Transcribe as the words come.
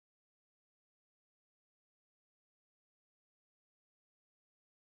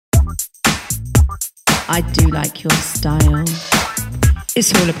I do like your style.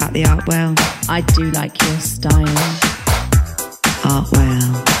 It's all about the art well. I do like your style. Art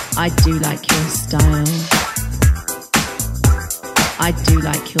well. I do like your style. I do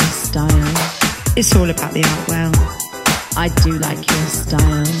like your style. It's all about the art well. I do like your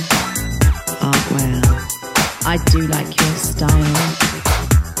style. Art well. I do like your style.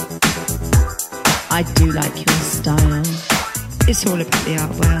 I do like your style. It's all about the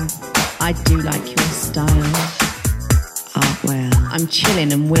art well. I do like your style. Art well. I'm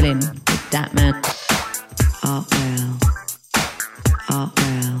chilling and willing with that man. Art well. Art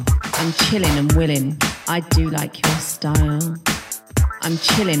well. I'm chilling and willing. I do like your style. I'm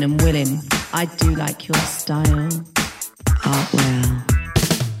chilling and willing. I do like your style. Art well.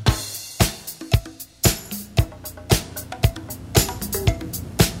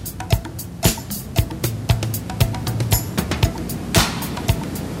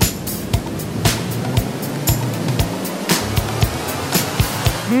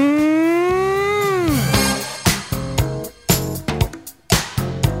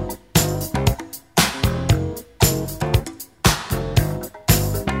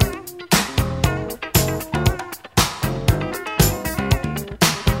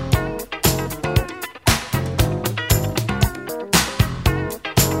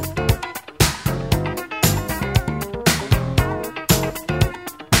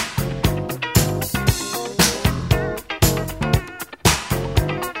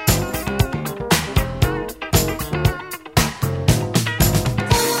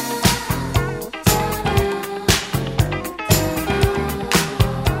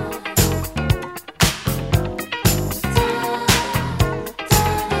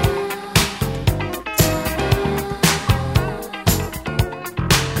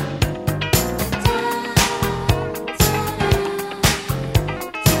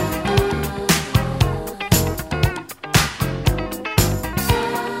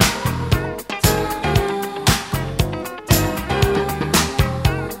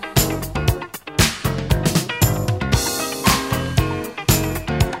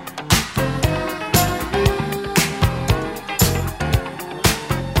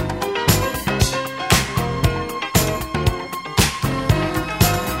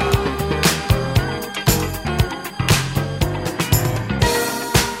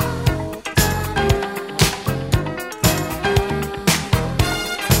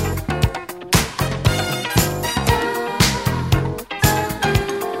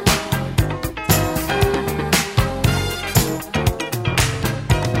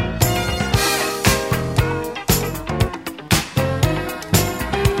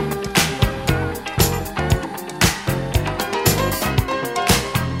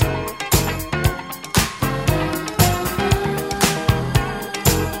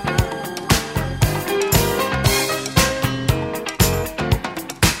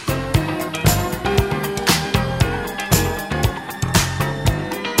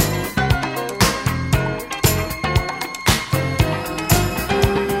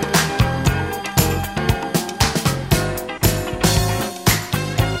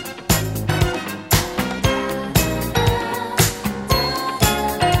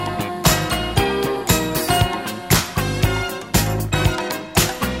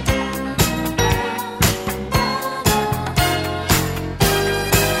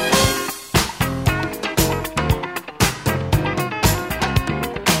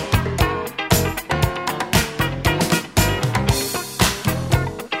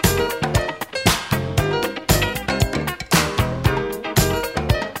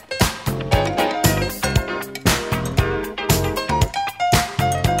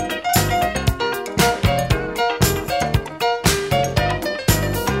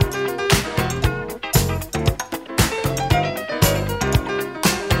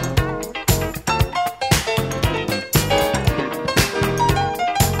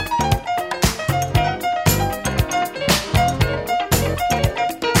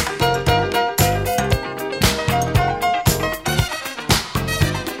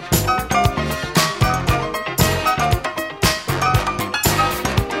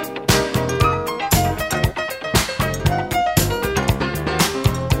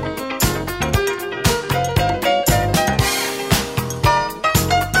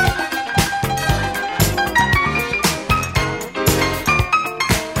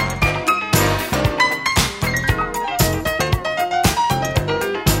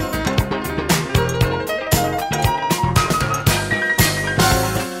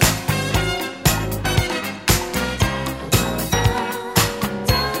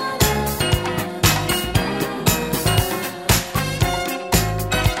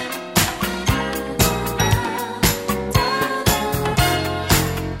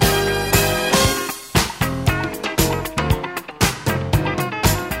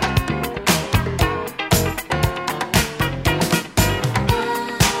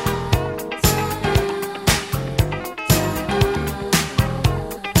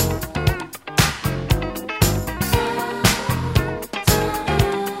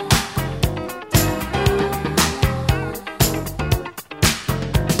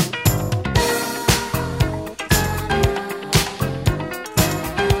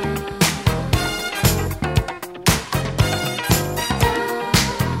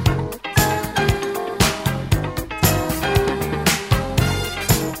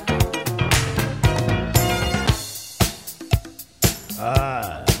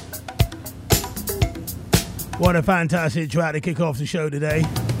 What a fantastic track to kick off the show today.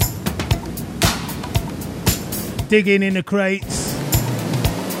 Digging in the crates.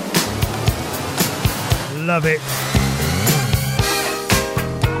 Love it.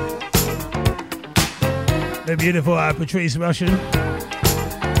 The beautiful Patrice Rushen.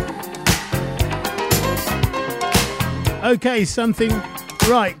 Okay, something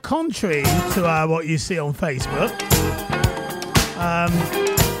right contrary to what you see on Facebook.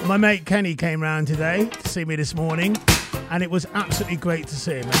 My mate Kenny came round today to see me this morning, and it was absolutely great to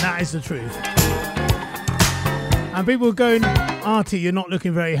see him, and that is the truth. And people were going, Artie, you're not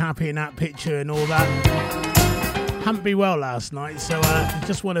looking very happy in that picture and all that. Hadn't been well last night, so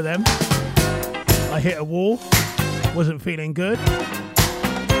just one of them. I hit a wall, wasn't feeling good.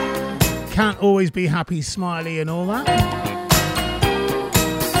 Can't always be happy, smiley and all that.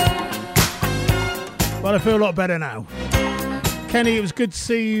 But I feel a lot better now. Kenny, it was good to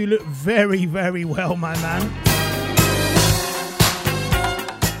see you. You look very, very well, my man.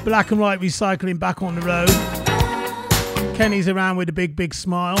 Black and White Recycling back on the road. Kenny's around with a big, big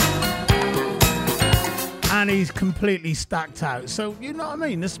smile. And he's completely stacked out. So, you know what I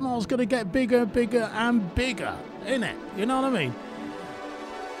mean? The smile's going to get bigger, bigger and bigger, isn't it? You know what I mean?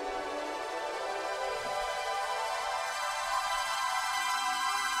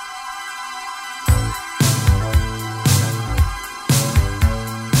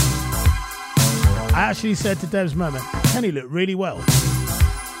 I actually said to Dev's moment, Kenny looked really well.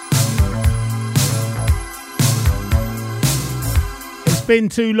 It's been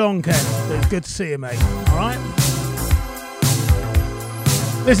too long, Ken, but it's good to see you, mate. All right?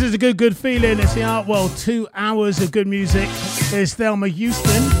 This is a good feeling. It's the Art World. 2 hours of good music. There's Thelma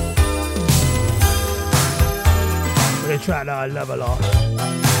Houston with a track that I love a lot.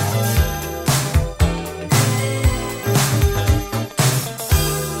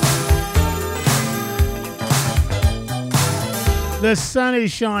 The sun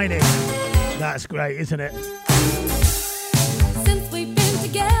is shining. That's great, isn't it? Since we've been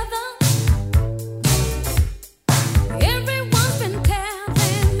together, everyone's been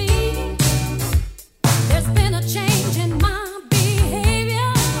telling me there's been a change in my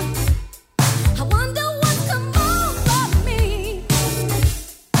behavior. I wonder what's come over me.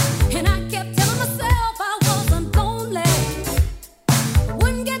 And I kept telling myself I wasn't lonely. I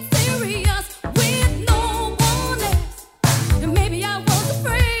wouldn't get serious with no one else. And maybe I was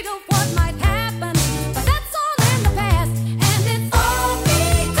afraid of what might happen, but that's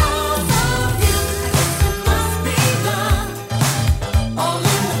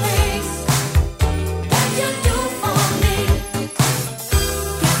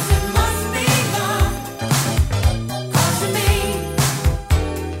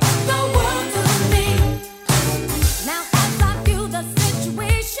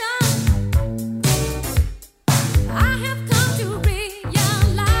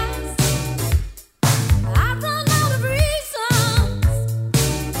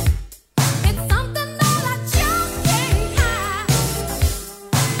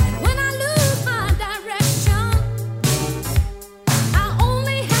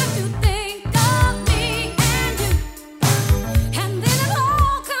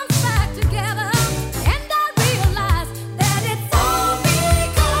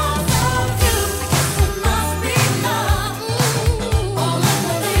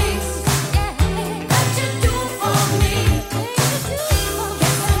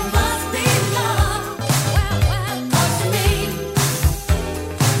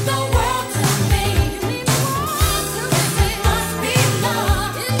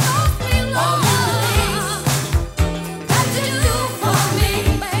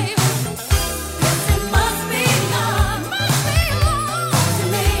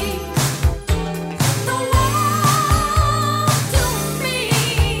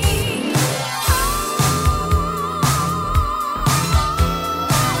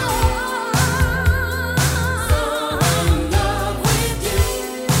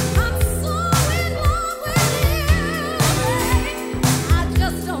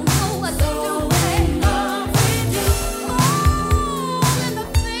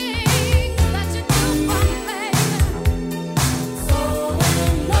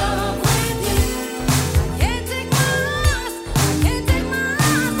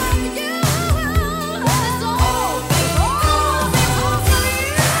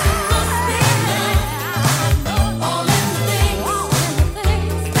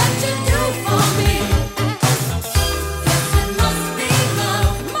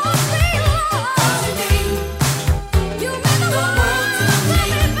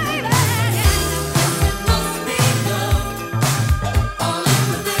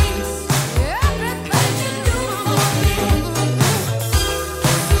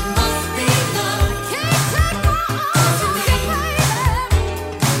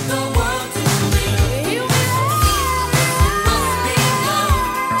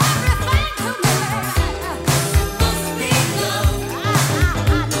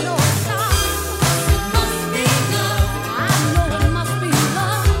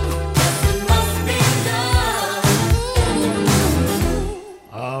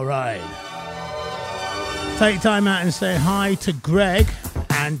Take time out and say hi to Greg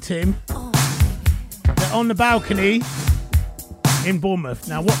and Tim. They're on the balcony in Bournemouth.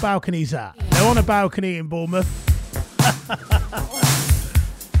 Now, what balcony is that? They're on a balcony in Bournemouth.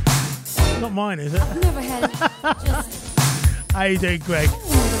 Not mine, is it? I've never had it. Just... How you doing, Greg?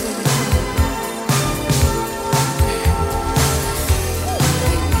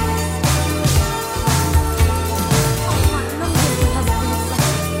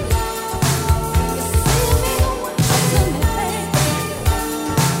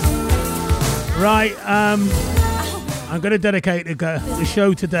 Right, I'm going to dedicate the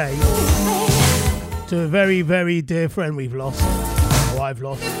show today to a very, very dear friend we've lost, or I've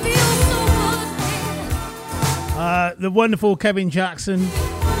lost. The wonderful Kevin Jackson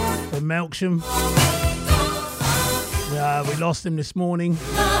from Melksham. We lost him this morning.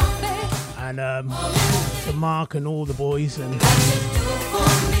 And to Mark and all the boys and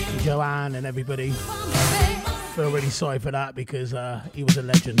Joanne and everybody. Feel really sorry for that because he was a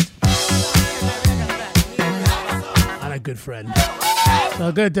legend. And a good friend. So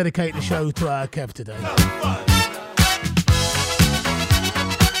I'm going to dedicate the show to Kev today.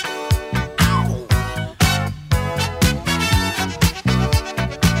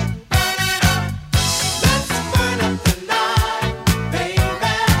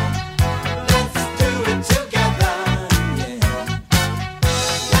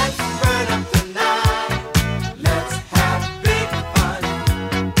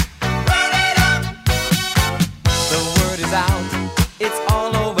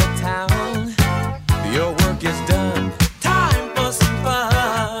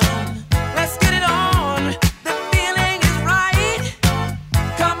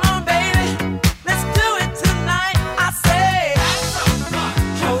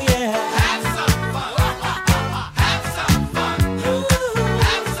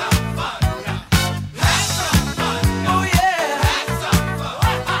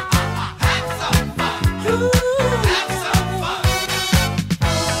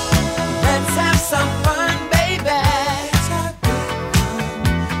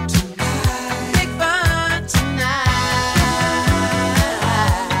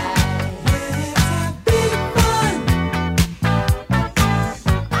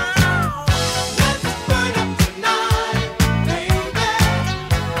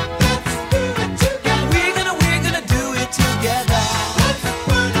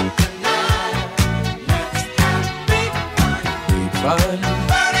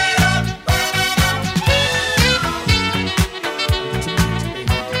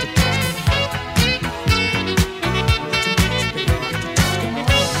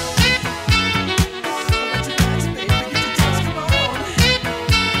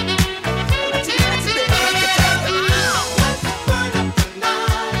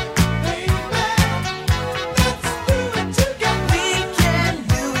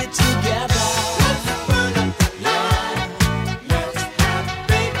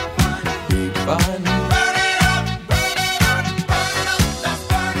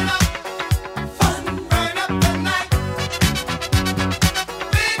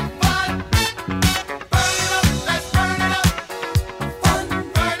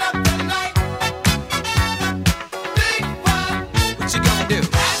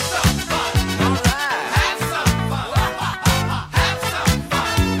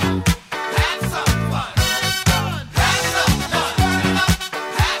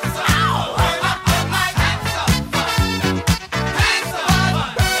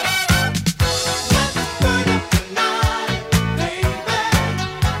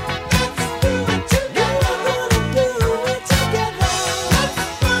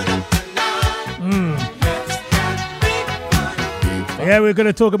 Yeah, we're going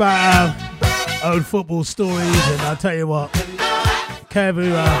to talk about our old football stories, and I'll tell you what, Kev,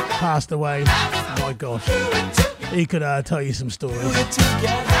 who passed away, my gosh, he could tell you some stories.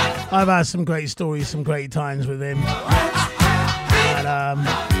 I've had some great stories, some great times with him,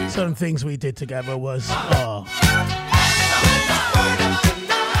 and some things we did together was,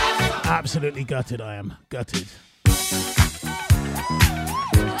 absolutely gutted. I am gutted.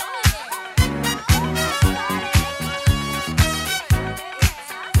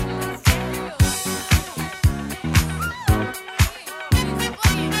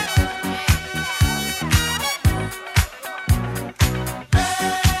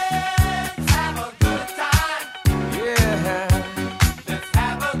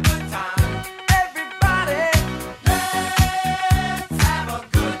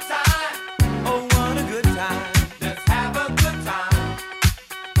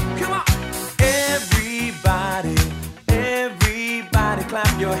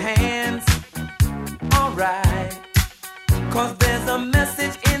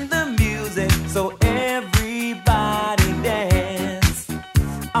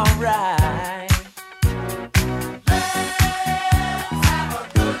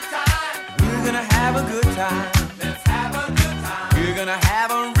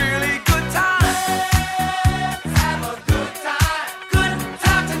 a really good time. Let's have a good time. Good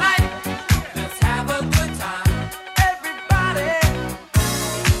time tonight. Let's have a good time. Everybody,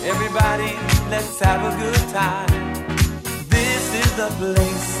 everybody, let's have a good time. This is the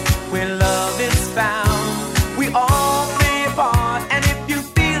place where love is found. We all play a part, and if you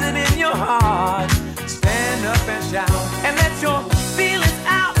feel it in your heart, stand up and shout and let your feelings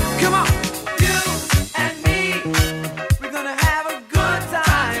out. Come on, you and me, we're gonna have a good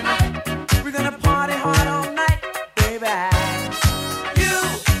time. We're gonna party hard all night, baby. You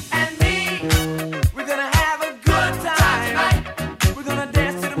and me, we're gonna have a good time. We're gonna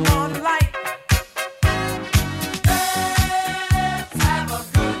dance to the morning light. Let's have a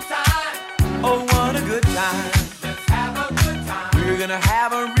good time. Oh, what a good time. Let's have a good time. We're gonna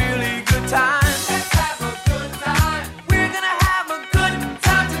have a really good time. Let's have a good time. We're gonna have a good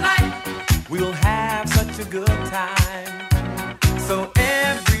time tonight. We'll have such a good time. So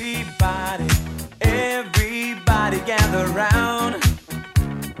everybody, everybody gather round.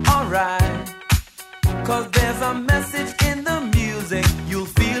 Alright. 'Cause there's a message in the music.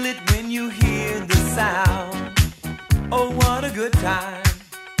 You'll feel it when you hear the sound. Oh, what a good time.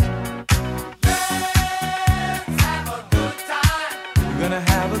 Let's have a good time. We're gonna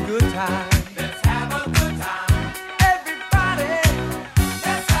have a good time. Let's have a good time. Everybody,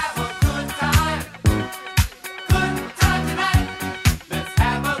 let's have a good time. Good time tonight. Let's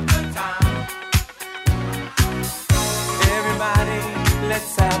have a good time. Everybody,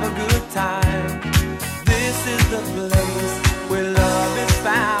 let's have a good time. This is the place where love is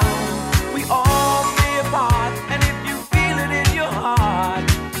found. We all play a part, and if you feel it in your heart,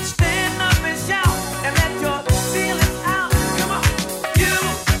 stand up and shout and let your feelings out. Come on, you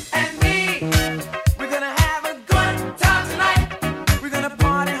and me, we're gonna have a good time tonight. We're gonna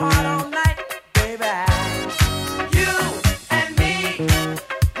party hard all night, baby. You and me,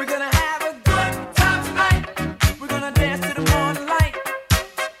 we're gonna have a good time tonight. We're gonna dance to the morning light.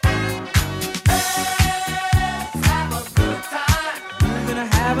 Let's have a good time. We're gonna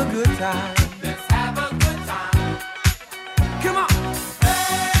have a good time. Let's have a good time. Come on.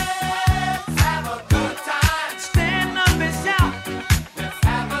 Let's have a good time. Stand up and shout. Let's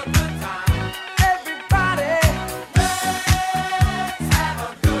have a good time. Everybody. Let's have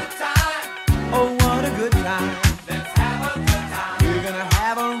a good time. Oh, what a good time. Let's have a good time. We're gonna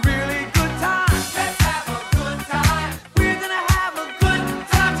have a really good time. Let's have a good time. We're gonna have a good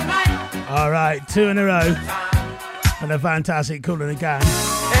time tonight. All right, 2 in a row. And a fantastic Kool and the Gang.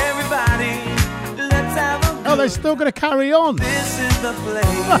 Everybody, let's have a Oh, they're still going to carry on. This is the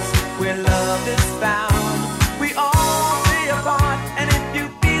place where love is found. We all play a part, and if you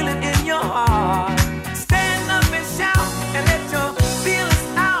feel it in your heart, stand up and shout and let your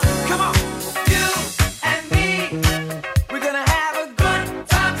feelings out. Come on, you and me, we're gonna have a good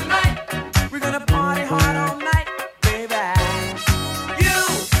time tonight. We're gonna party hard all night, baby. You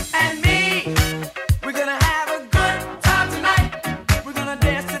and me, we're gonna have a good time tonight. We're gonna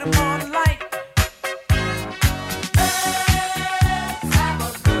dance to the morning light.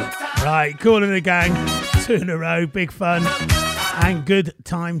 Right, Kool and the Gang. 2 in a row. Big fun. And good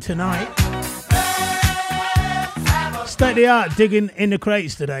time tonight. State of the art digging in the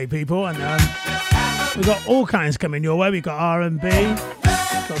crates today, people. And we've got all kinds coming your way. We've got R&B.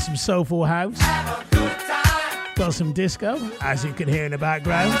 Got some soulful house. Got some disco, as you can hear in the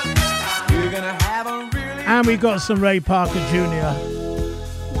background. And we got some Ray Parker Jr.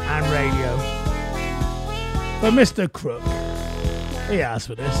 and radio. But Mr. Crook, he asked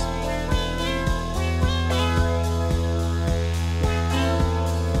for this.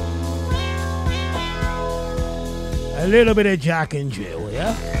 A little bit of Jack and Jill,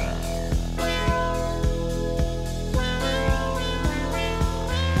 yeah?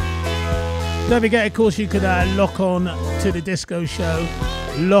 Don't forget, of course, you could lock on to the disco show.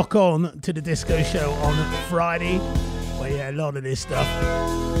 Lock on to the disco show on Friday. Well, yeah, a lot of this stuff.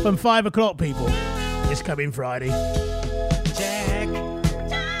 From 5 o'clock, people. This coming Friday. Jack,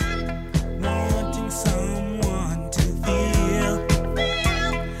 wanting someone to feel,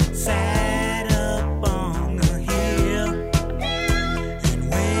 sat up on a hill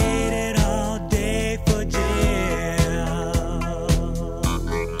and waited all day for Jill.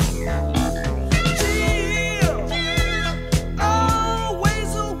 Jill,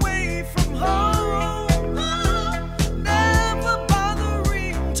 always away from home, never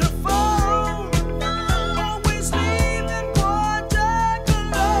bothering to phone, always leaving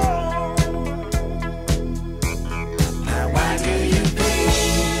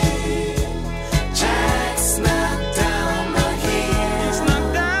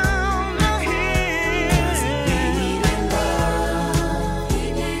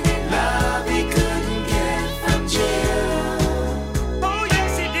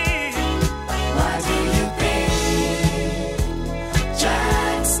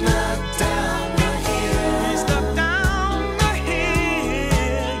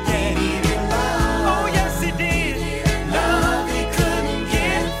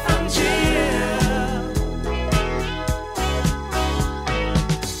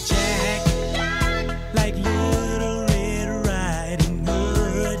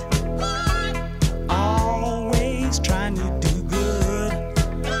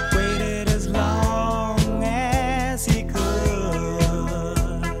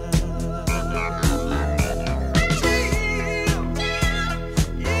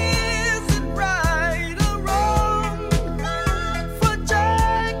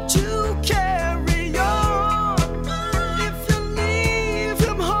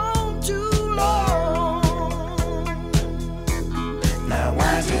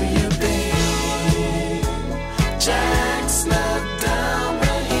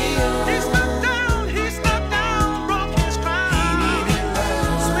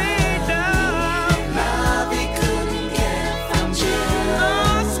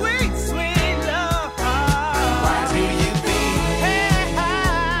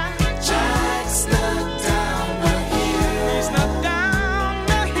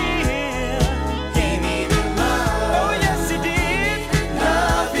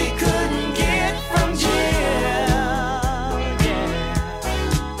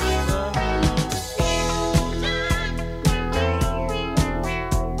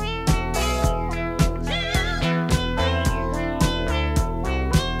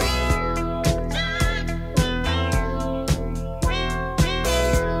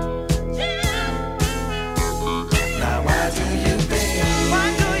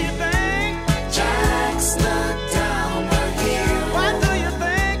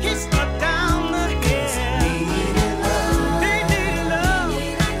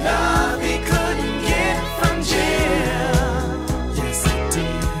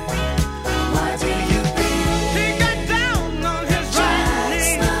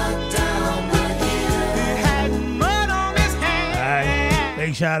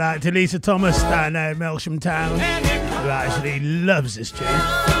shout out to Lisa Thomas down there in Melsham Town, who actually loves this tune.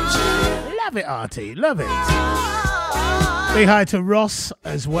 Love it, Artie, love it. Big hi to Ross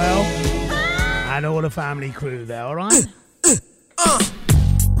as well, and all the family crew there, alright?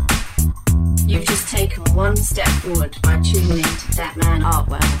 You've just taken one step forward by tuning in to that man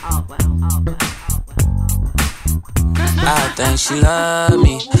Artwell. I think she love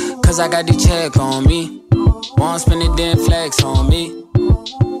me, cause I got the check on me. Won't spend it, then flex on me.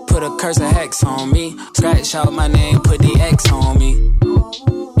 Put a curse of hex on me. Scratch out my name, put the X on me.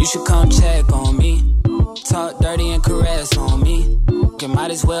 You should come check on me. Talk dirty and caress on me. You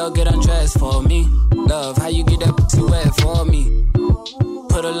might as well get undressed for me. Love, how you get up too wet for me.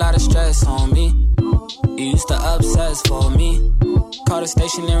 Put a lot of stress on me. You used to obsess for me. Call the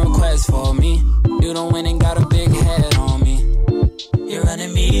station and request for me. You don't win and got a big head on me. You're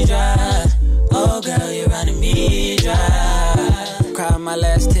running me dry. Oh girl, you're running me dry. Cried my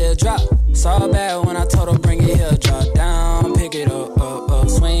last teardrop. Saw bad when I told her bring it here. Drop down, pick it up,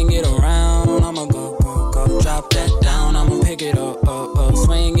 swing it around. I'ma go. Drop that down, I'ma pick it up,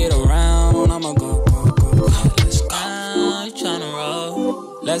 swing it around. I'ma go. Let's go. You tryna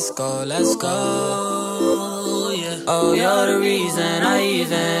roll? Let's go, yeah. Oh, you're the reason I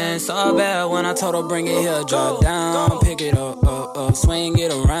even saw bad when I told her bring it here. Drop down, pick it up, swing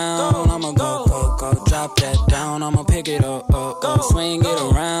it around. I'ma go. Drop that down, I'ma pick it up, swing it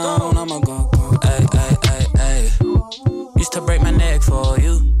around. I'ma go. Ay. Used to break my neck for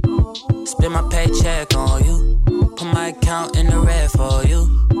you. Spend my paycheck on you. Put my account in the red for you.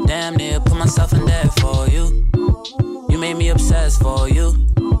 Damn near put myself in debt for you. You made me obsessed for you.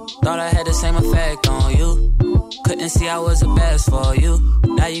 Thought I had the same effect on you. Couldn't see I was the best for you.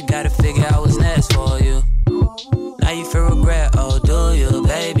 Now you gotta figure I was next for you. Now you feel regret, oh do you?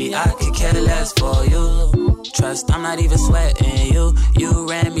 Baby, I could care less for you. Trust, I'm not even sweating you. You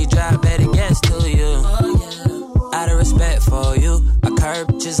ran me dry, better guess to you. Out of respect for you, I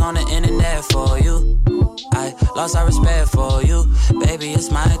curb just on the internet for you. I lost our respect for you. Baby, it's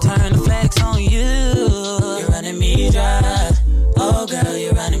my turn to flex on you. You're running me dry. Oh girl,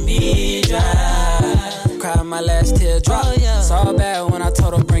 you're running me dry. Cried my last teardrop. Saw bad when I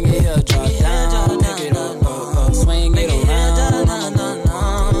told her bring it here. Drop down, pick it up, swing it around.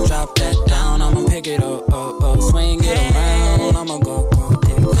 Drop that down, I'ma pick it up, swing it around. I'ma go.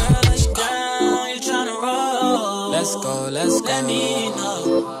 Let's go. Let me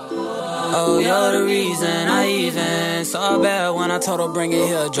know. Oh, you're the reason I even saw bad when I told her bring it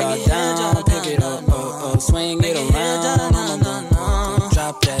here. Drop down, pick it up, swing it around. I'ma go.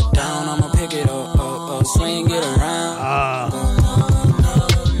 Drop that down, I'ma pick it up, swing it around.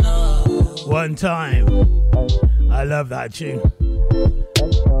 One time. I love that tune.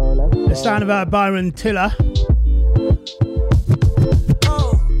 The sound about Byron Tiller.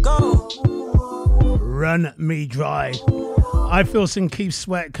 Run me dry. I feel some Keith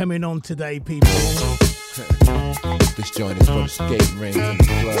Sweat coming on today, people. This joint is for the skating rings and the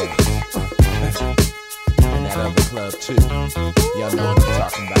club. And that other club too. Y'all know what I'm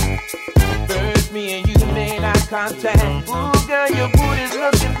talking about. First, me and you made eye contact. Ooh, girl, your booty's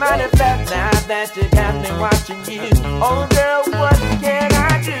looking mighty fat. Now that you got me watching you. Oh, girl, what can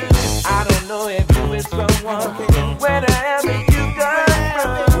I do? I don't know if you with someone. Wherever you go.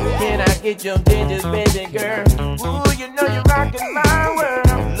 Can I get your digits, baby girl? Ooh, you know you're rocking my world.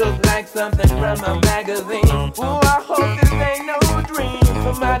 Look like something from a magazine. Ooh, I hope this ain't no dream.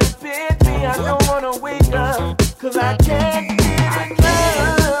 Somebody pick me, I don't wanna wake up. Cause I can't get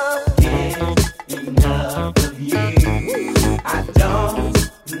enough of you. I don't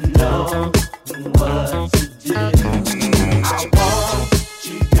know what to do. I want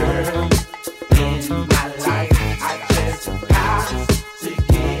you, girl, in my life. I just got to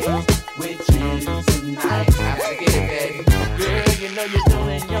get with you tonight. I gotta get it, baby. Girl, you know you're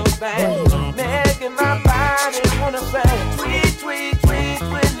doing your thing, making my body wanna bang. Tweet,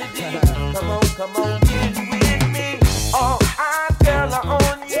 Trinity. Come on, get with me. All eyes, girl, are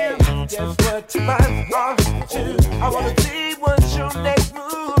on you. Guess what you might want to? I wanna see what's your next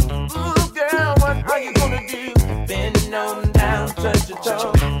move. Ooh, girl, what are you gonna do? Bend on down, touch your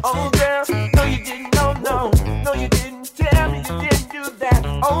toe. Oh, girl, no, you didn't. No, you didn't. Tell me you didn't do that.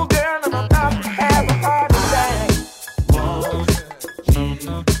 Oh, girl, I'm about to have a heart attack. Want you,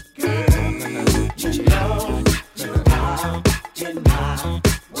 girl, you know you are in my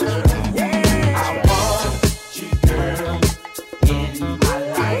world. I want you, girl, in my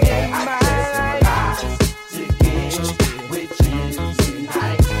life. I just got to get with you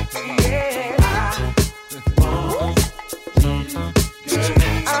tonight. Yeah, I want you, girl.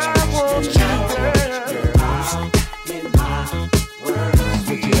 I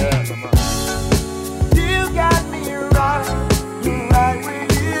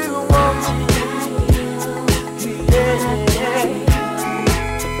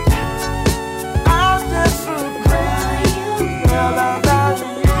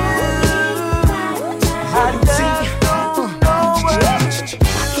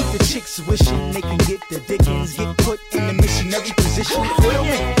Feel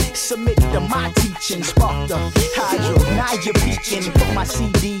me? Submit to my teaching. Spark the hydro. Now you're peeking. Put my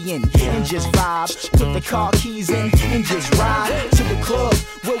CD in and just vibe. Put the car keys in and just ride to the club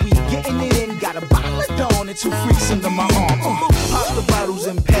where we getting it in. Got a bottle of Dawn and 2 freaks under my arm. Pop the bottles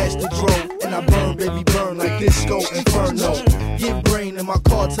and pass the dro. And I burn, baby, burn like Disco Inferno. Get brain in my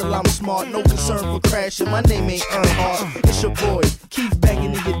car till I'm smart. No concern for crashing. My name ain't Earnhardt. It's your boy. Keep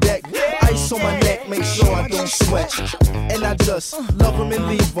banging in your deck. Ice on my neck, make sure I don't sweat. And I just love them and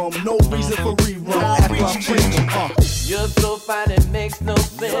leave them. No reason for rerun after I freeze them. You're so fine, it makes no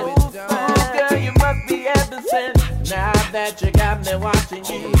sense. Ooh, girl, you must be ever since. Now that you got me watching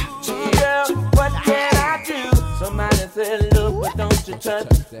you, girl, what can I do? Somebody said, look, but don't you touch.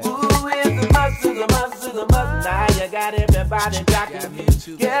 Ooh, it's a must, it's a must, it's a must. Now you got everybody jocking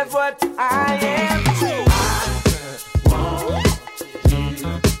you. Guess what? I am too. I want you,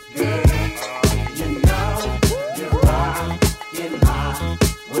 girl. You know you're rocking my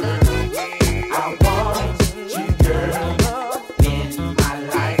world. I want you, girl, in my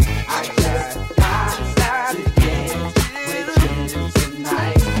life. I just got to get with you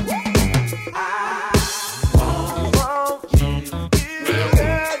tonight. I want you,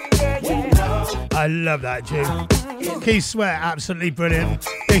 girl, you know. I love that tune. Keith Sweat, absolutely brilliant.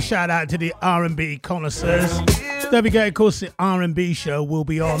 Big shout out to the R&B connoisseurs. Don't forget, of course, the R&B show will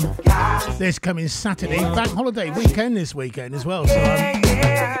be on this coming Saturday. Bank holiday weekend this weekend as well. So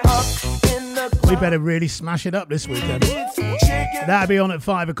we better really smash it up this weekend. That'll be on at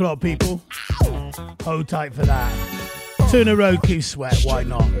 5 o'clock, people. Hold tight for that. 2 in a row, Keith Sweat. Why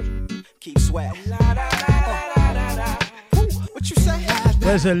not? Keep Sweat. What you say?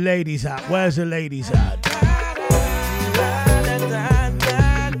 Where's the ladies at? Where's the ladies at?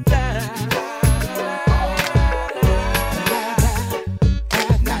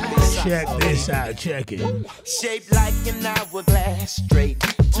 Check this out, check it. Shaped like an hourglass, straight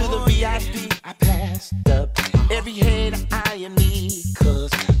to the VIP. I passed up every head I am me, cause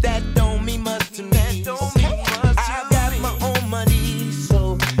that don't mean much to me. I got my own money,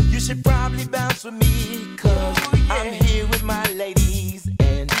 so you should probably bounce with me, cause I'm here with my ladies,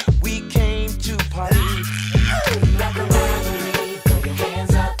 and we came to party. Rock around with me, put your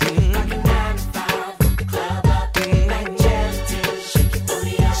hands up, like a 9 to 5, put the club up, like gelatin, shake your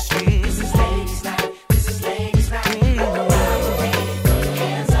booty up. This is ladies' night, this is ladies' night. Rock around with me, put your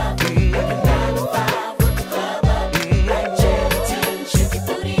hands up, like a 9 to 5, put the club up, like gelatin, shake your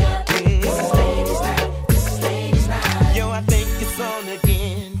booty up. This is ladies' night, this is ladies' night. Yo, I think it's on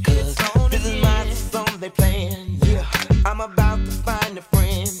again, cause this is my song they playing. Yeah, I'm about to find a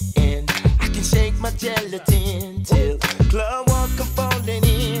friend, and I can shake my gelatin till club walk come falling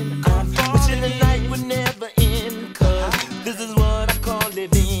in. Wishing the night would never end, cause this is what I call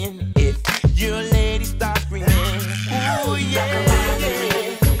living. If your lady starts screaming, ooh yeah,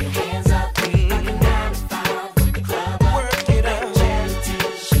 yeah. Put your hands up, like a 9 to 5, put the club up, work it up, gelatin,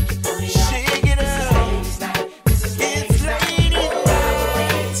 shake your booty up. Shake it up. This is ladies' night, this is ladies' night. Tonight,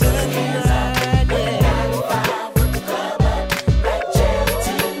 yeah. 9 to 5, put the club up, like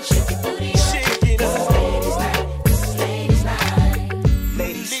gelatin, shake your booty up. Shake it up. This is ladies' night.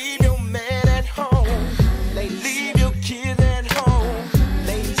 Ladies, leave your man at home. Ladies, leave your kids at home.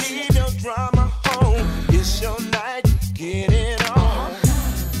 Ladies, leave your drama home. It's your night, get it on.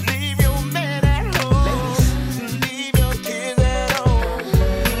 Leave your man at home. Leave your kids at home.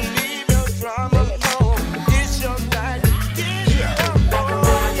 Leave your drama home. It's your night, get it on.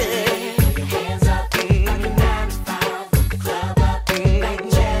 Oh, yeah. Put your hands up, like a 9 to 5, put the club up, like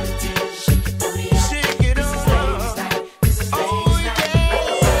gelatin, shake your booty up. Shake it on. This is ladies' night, this is ladies' night. Put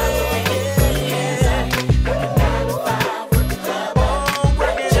your hands up, like a 9 to 5, put the club up,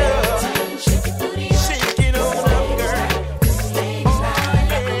 like gelatin, shake your booty up. Shake it on up, girl. This is ladies'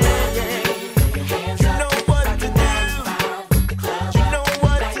 night, yeah, yeah. Put your hands up, you know what to do. You know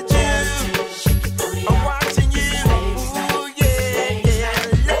what to do. I'm watching you. Ooh, yeah,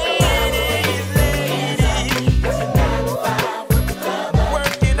 yeah. Ladies, ladies.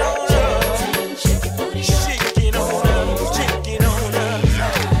 Work it on up. Shake it on up, shake it on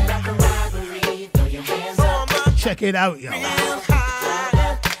up. Check it out, yo. Real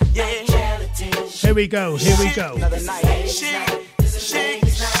high, yeah. Here we go, here we go. Shake, shake, shake, shake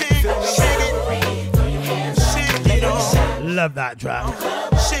it. Shake it on, Love that track.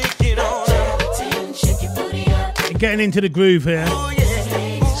 shake it on. Getting into the groove here. Oh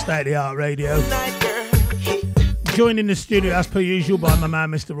yeah, State of the Art Radio. night girl. Joined in the studio as per usual by my man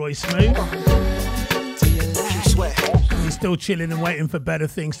Mr. Roy Smooth. Keep Sweat. He's still chilling and waiting for better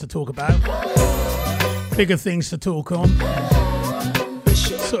things to talk about. Bigger things to talk on.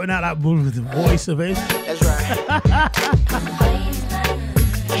 Sorting out that voice of his. That's right.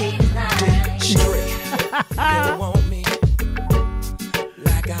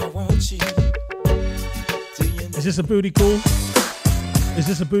 Is this a booty call? Is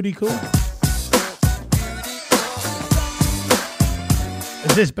this a booty call?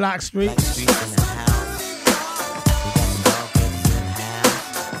 Is this Blackstreet?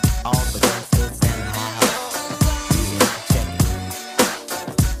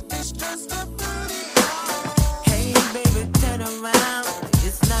 Hey, baby, turn around.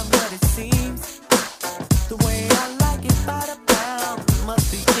 It's not what it seems. The way I like it by the pound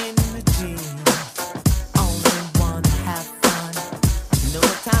must be in the jeans. Only wanna have fun. No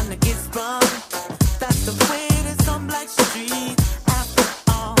time to get sprung. That's the way it is on Black Street. After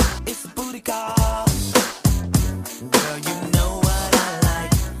all, it's a booty call. Girl, you know what I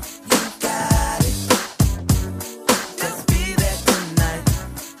like. You got it. Just be there tonight.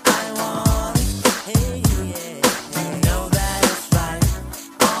 I want it. Hey, yeah. You know that it's right.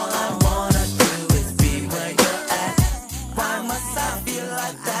 All I wanna do is be where you're at. Why must I feel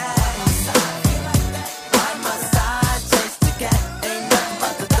like that? Why must I chase the cat? Ain't nothing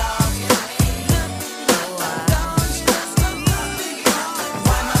but the dog. No, why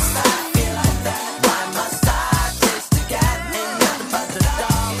must I feel like that? Why must I chase the cat? Ain't nothing but the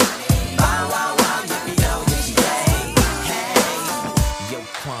dog. Wow, wow, wow, yippee, yo, yippee, yay. Hey, yo,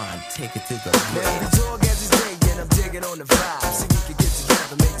 Quan, take it to the Now the dog has his day and I'm digging on the vibe. See we can get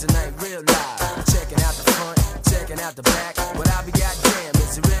together, make tonight real live. Checking out the front, checking out the back. But I'll be goddamn,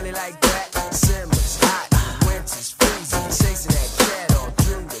 is it really like that? Summer's hot, winter's freezing. Chasing that cat all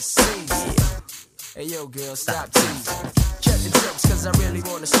through the season. Hey yo girl, stop teasing. Cut the jokes cause I really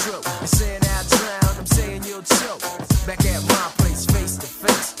wanna stroke. You're saying I'll drown, I'm saying you'll choke. Back at my place, face to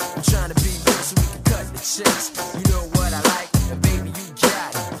face. I'm trying to be real so we can cut the chase. You know what I like, and baby you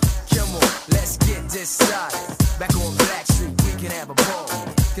got it. Come on, let's get this started. Back on Black Street, we can have a ball.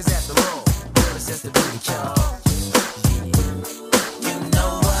 Cause after all, girl, it's just a booty call. You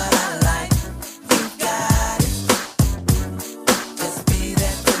know what I like, you got it. Just be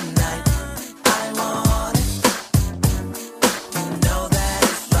there tonight, I want it. You know that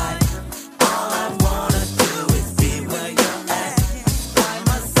it's right. All I wanna do is be where you're at. Why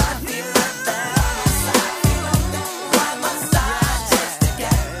must I feel like that? Why must I chase the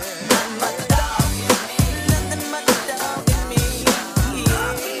cat? Nothing but the dog in me. Nothing but the dog in me.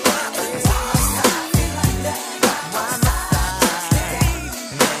 Why must I feel like that? Why must I chase the cat?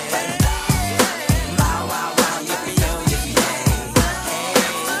 Wow, wow, wow, yippee, yo, yippee, yay.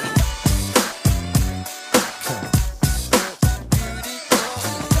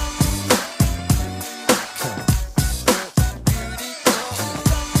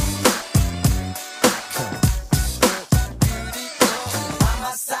 Why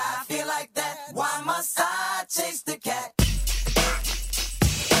must I feel like that? Why must I chase the cat?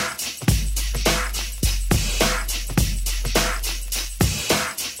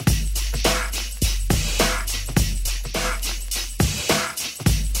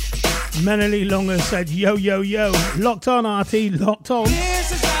 Menely Longer said, yo, yo, yo. Locked on, RT, locked on.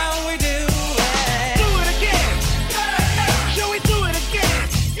 This is how we do it. Do it again. Shall we do it again?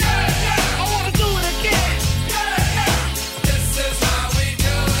 I wanna do it again. This is how we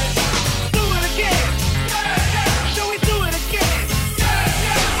do it. Do it again. Shall we do it again?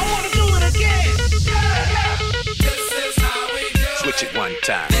 I wanna do it again. This is how we do it. Switch it one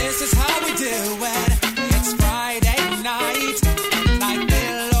time. This is how we do it. It's Friday night. Night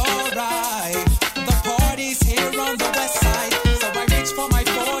feel alright. The party's here on the west side. So I reach for my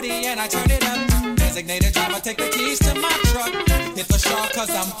 40 and I turn it up. Designated driver, take the keys to my truck. Hit the shop cause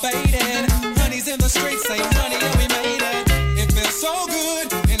I'm faded. Honey's in the streets, say money and we made it. It feels so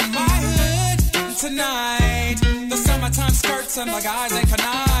good in my hood tonight. The summertime skirts and the guys ain't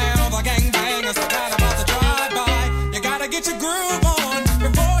canine. All the gangbangers forgot about the drive-by. You gotta get your groove on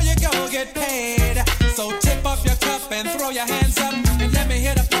before you go get paid. So tip up your cup and throw your hands up and let me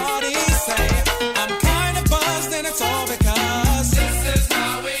hear the party say, I'm kinda buzzed and it's all because this is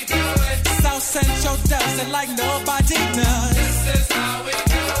how we do it. South Central does it like nobody does. This is how we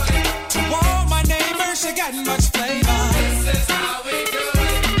do it. To all my neighbors, you got much flavor. This is how we do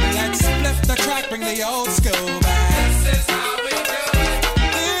it. Let's flip the track, bring the old school back. This is how we do it.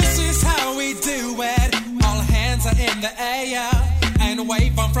 This is how we do it. All hands are in the air and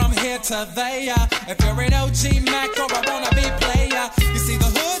wave on from here to there. If you're an OG Mac or a wannabe player, you see the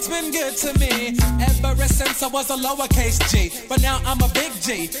hood's been good to me ever since I was a lowercase G. But now I'm a big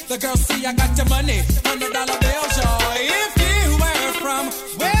G. The girls see I got the money, $100 bills, y'all. If you were from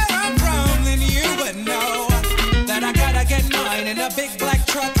where I'm from, then you would know that I gotta get mine in a big black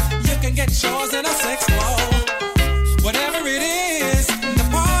truck. You can get yours in a 6-4. Whatever it is, the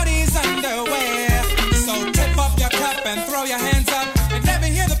party's underway. So tip up your cup and throw your hands up and let me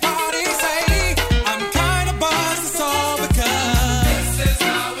hear the party say, I'm kinda buzzed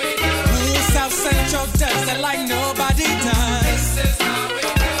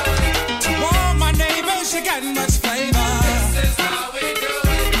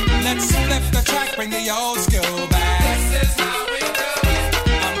bring the old school back. This is how we do it.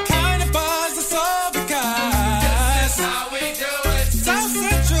 I'm kind of buzzed, it's all because this is how we do it. South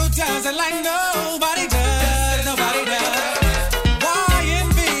Central does it like nobody does, nobody does.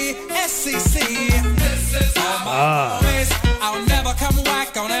 YNB, SCC, this is how always. I'll never come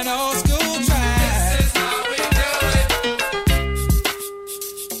whack on an old school track. This is how we do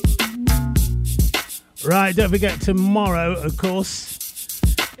it. Right, don't forget tomorrow, of course,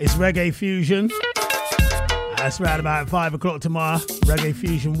 it's Reggae Fusion. That's around about 5 o'clock tomorrow. Reggae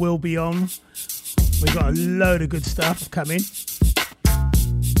Fusion will be on. We've got a load of good stuff coming.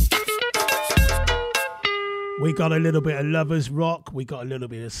 We got a little bit of lovers rock. We got a little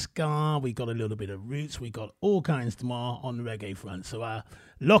bit of ska. We got a little bit of roots. We got all kinds tomorrow on the reggae front. So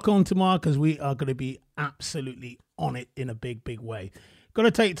lock on tomorrow because we are going to be absolutely on it in a big, big way. Got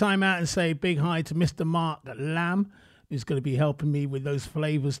to take time out and say big hi to Mr. Mark Lamb, who's going to be helping me with those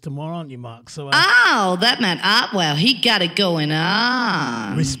flavors tomorrow, aren't you, Mark? So oh, that man Artwell, he got it going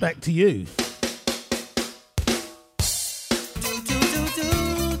on. Respect to you.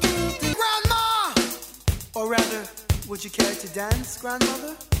 Grandma! Or rather, would you care to dance,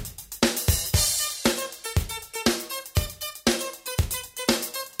 grandmother?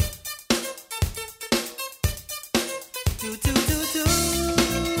 Do, do, do, do.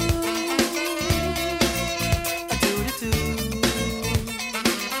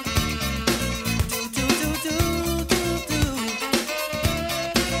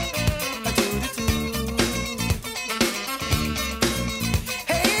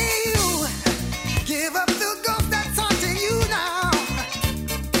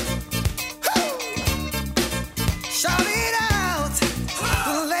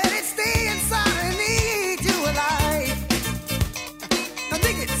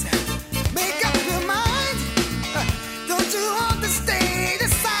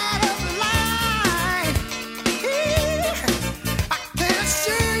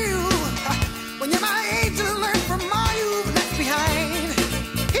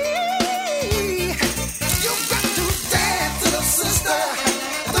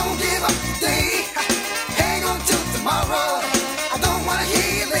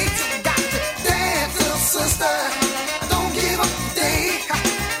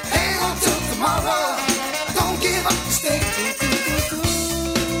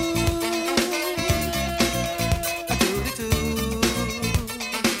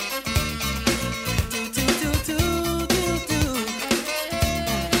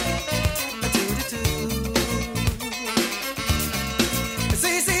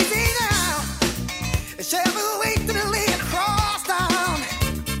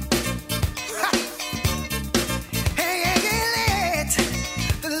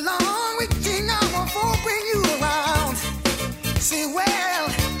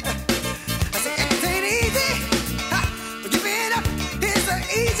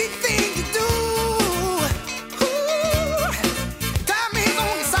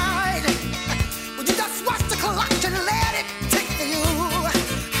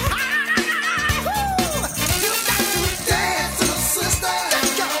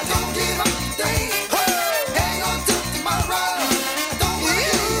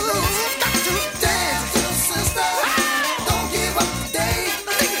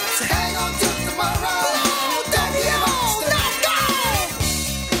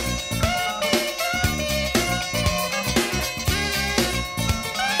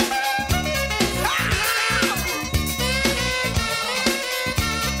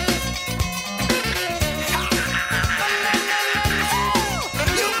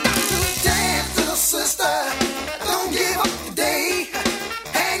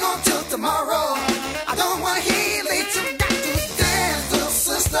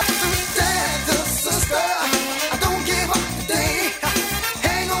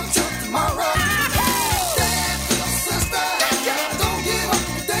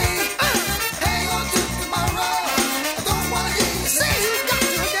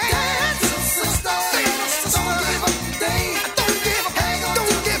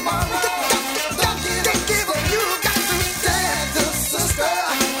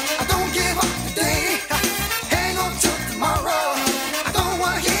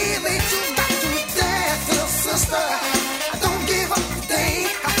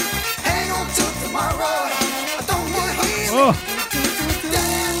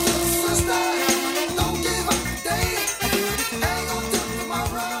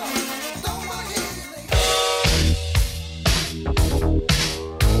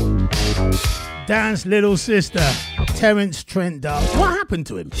 Dan's little sister, Terence Trent D'Arby. What happened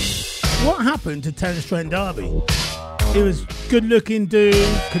to him? What happened to Terence Trent D'Arby? He was good looking dude,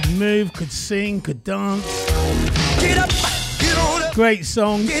 could move, could sing, could dance. Get up, get on up. Great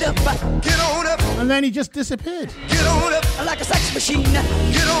songs. Get up, get on up. And then he just disappeared. Get on up like a sex machine.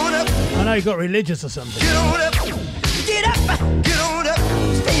 Get on up. I know he got religious or something. Get on up. Get up, get on up.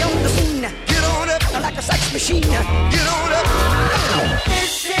 Stay on the scene. Get on up like a sex machine. Get on up.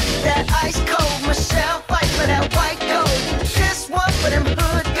 This is that ice cold Michelle fight for that white gold. This one for them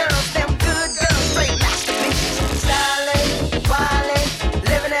hood girls, them good girls, straight masterpieces. Styling, wildin',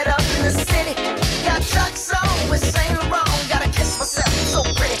 living it up in the city. Got Chuck's on with Saint Laurent. Gotta kiss myself, so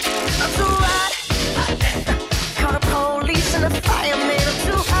pretty. I'm too hot. Call the police and the fireman. I'm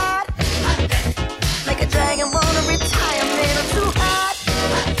too hot. Make a dragon wanna retire, man. I'm too hot.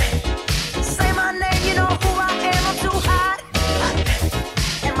 Say my name, you know who I am. I'm too hot.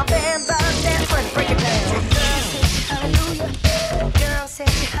 And my band bottles dance when break it down. Girl, say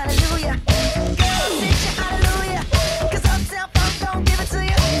hallelujah. Girl, say hallelujah. 'Cause Uptown Funk don't give it to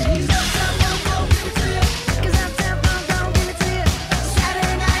you. Uptown Funk don't give it to you. 'Cause Uptown Funk don't give it to you.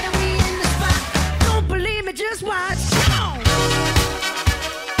 Saturday night and we in the spot. Don't believe me, just watch.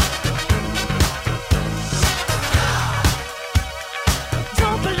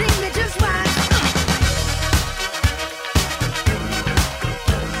 Don't believe me, just watch.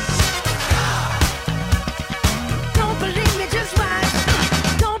 Don't believe me, just watch.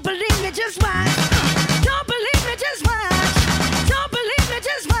 Don't believe me, just watch. Don't believe me, just watch. Don't believe me,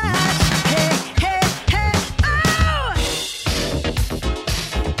 just watch. Hey, hey, hey, oh!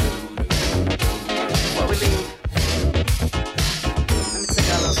 What we leave? Let me take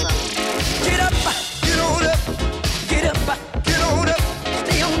a little something. Get up, get on up. Get up, get on up.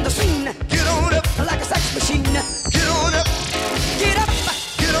 Stay on the scene. Get on up like a sex machine. Get on up. Get up,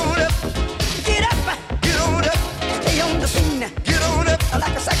 get on up. Get up, get on up. Stay on the scene. Get on up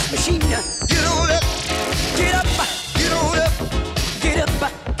like a sex machine. Get on up. Get up, get on up. Get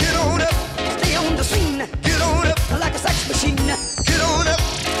up, get on up. Stay on the scene. Get on up like a sex machine. Get on up.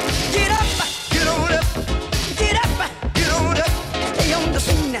 Get up, get on up. Get up, get on up. Stay on the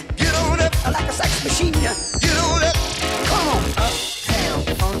scene. Get on up like a sex machine. Get on up. Come on. Uptown,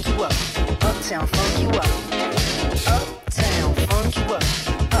 funk you up. Uptown, funk you up. Uptown, funk you up.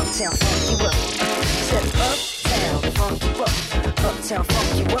 Uptown, funk you up. Said uptown, funk you up. Uptown, funk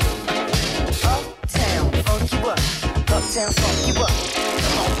you up. Uptown, funk you up. Uptown, funk you up.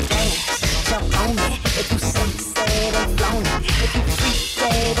 Come on, dance, jump on it. If you said and flown it. If you freak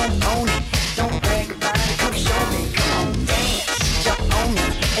dead and own it. Don't brag about it, come show me. Come on, dance, jump on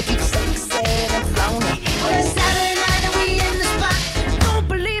it. If you said and flown it. Well, it's Saturday night and we in the spot. Don't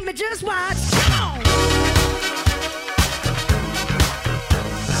believe me, just watch.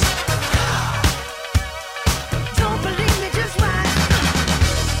 Don't believe me, just watch.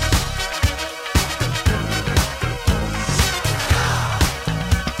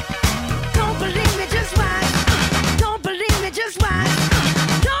 Don't believe me, just watch. Don't believe me, just watch.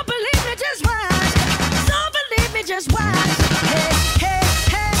 Don't believe me, just watch. Don't believe me, just watch. Hey, hey,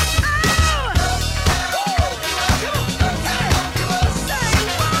 hey, oh!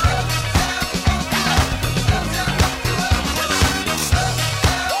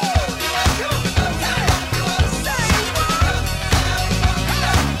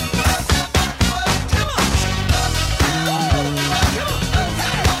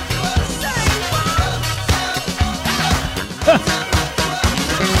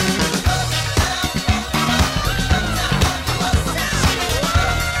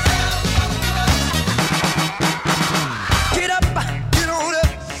 Get up, get on up.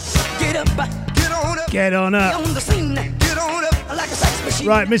 Get up, get on up. Get on up. On the scene. Get on up like a sex machine.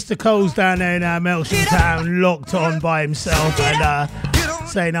 Right, Mr. Cole's down there in Melsham Town, locked on by himself, and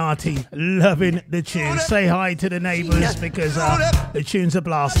saying Artie, loving the tune. Say hi to the neighbours because the tunes are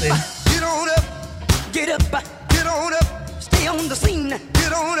blasting. Get on up. Get up, get on up. Stay on the scene.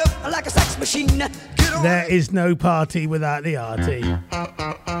 Get on up like a sex machine. Get on There is no party without the Artie.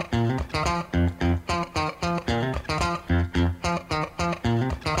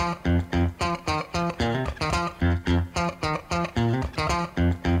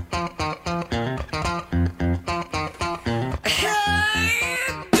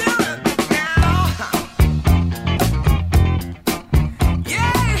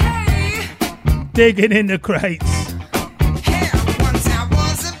 Digging in the crates. Once I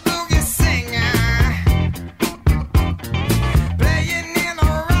was a boogie singer, playing in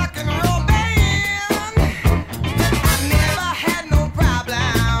a rock and roll band. I never had no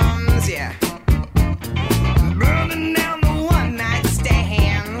problems, yeah, burning down the one night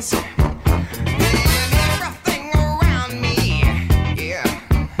stands. And everything around me, yeah,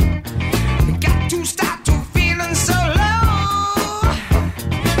 got to start to feeling so low.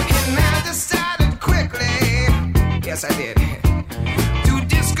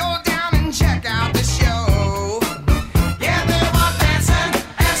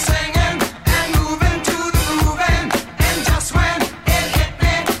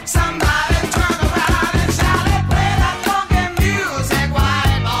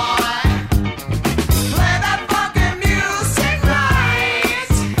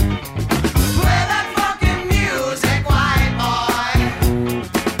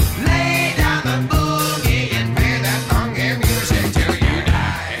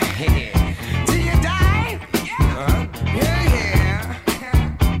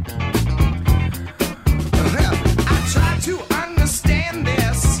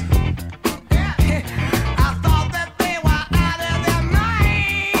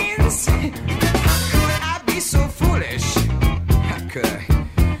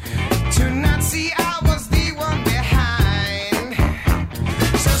 see, I was the one behind.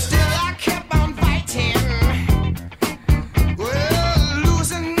 So still I kept on fighting. Well,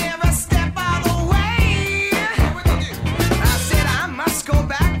 losing every step of the way. I said I must go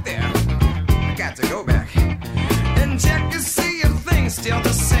back there. I got to go back and check to see if things still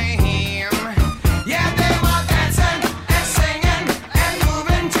the same. Yeah, they were dancing and singing and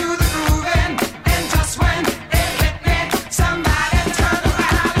moving to the grooving. And just when it hit me, somebody turned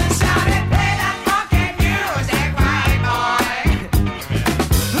around and shouted, "Play that funky music, right, boy.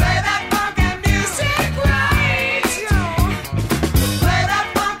 Play that funky music, right. Play that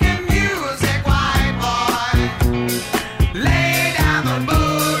funky music, white boy. Lay down the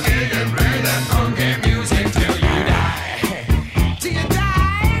boogie and play that funky music till you die. Till you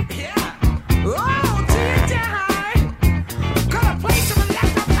die, yeah. Oh, till you die. Gonna play some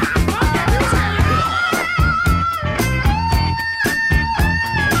electrified funky music."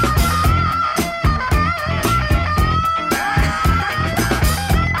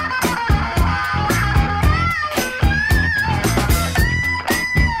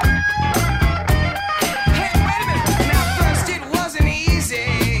 Hey, wait a minute. Now, first it wasn't easy.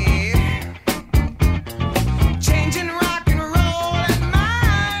 Changing rock and roll and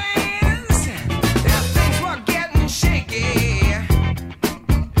minds. Yeah, things were getting shaky.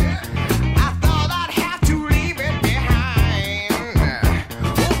 I thought I'd have to leave it behind.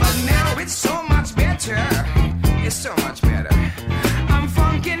 Oh, but now it's so much better. It's so much better. I'm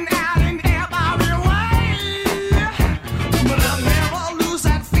funking out in every way. But I'll never lose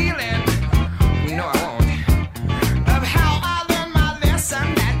that feeling. No, I won't. Of how I learned my lesson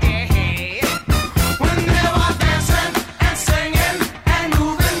that day. When they were dancing and singing and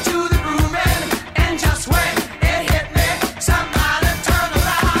moving to the grooving. And just when it hit me, somebody turned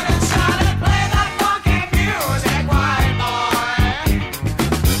around and shouted, "Play that funky music, white boy.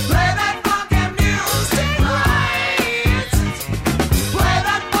 Play that funky music, right. Play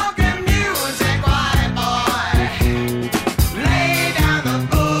that funky music, white boy. Lay down the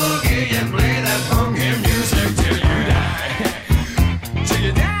boogie and play that funky music till you die. Till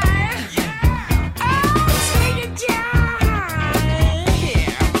you die, yeah. Oh, till you die,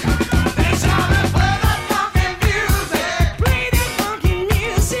 yeah. They shouted, "Play that funky music, play that funky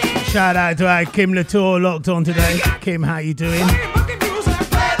music. Shout out to our Kim Latour locked on today. Kim, how you doing? Play funky music,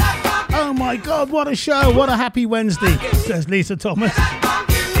 play that funky Oh my God, what a show! What a happy Wednesday, says Lisa Thomas.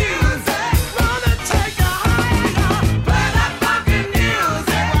 funky music. Wanna take a higher. Play that funky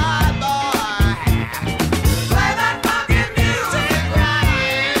music, white boy. Play that funky music,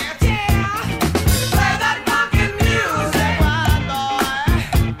 right. Yeah. Play that funky music, white boy.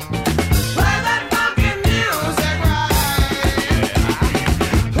 Play that funky music, right.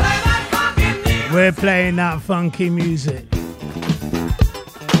 Play that funky music. We're playing that funky music.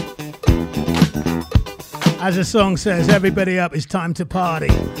 As the song says, everybody up, it's time to party.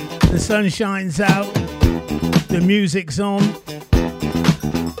 The sun shines out, the music's on.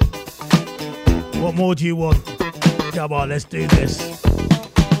 What more do you want? Come on, let's do this.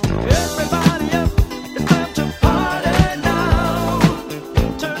 Everybody up, it's time to party now.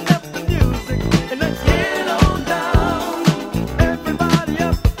 Turn up the music and let's get on down. Everybody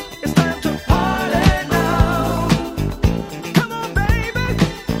up, it's time to party now. Come on, baby,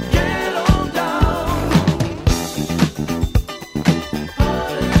 get on down.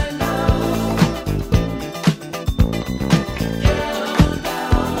 Party now. Get on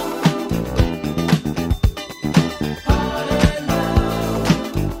down. Party now.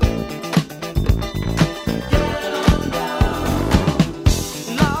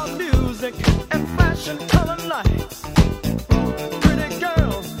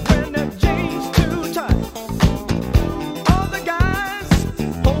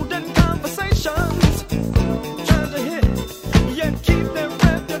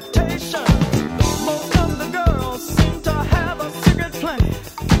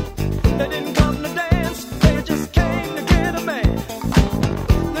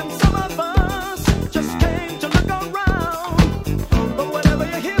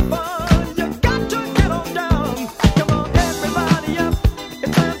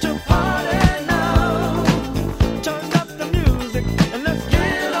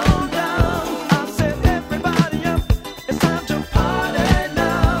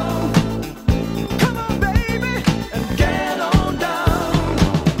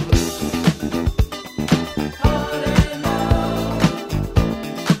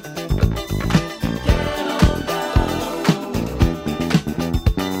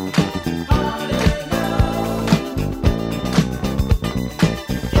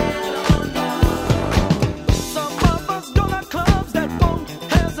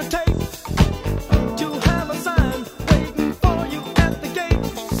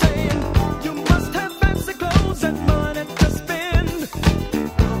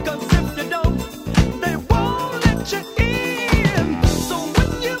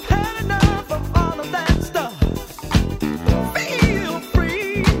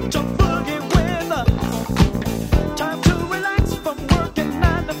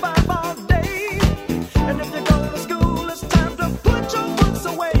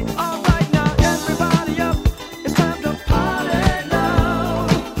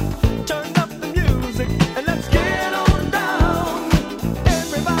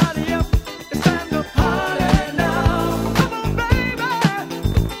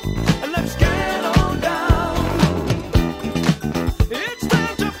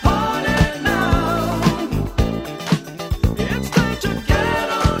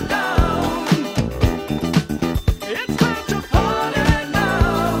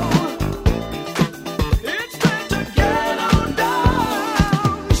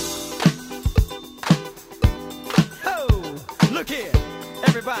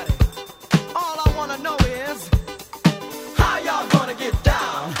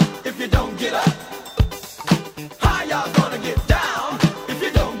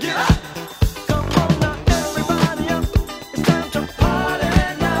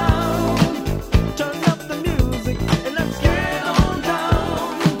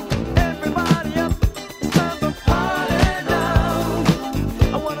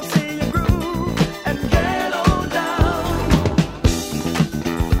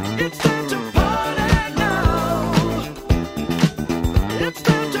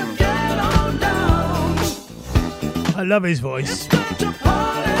 I love his voice.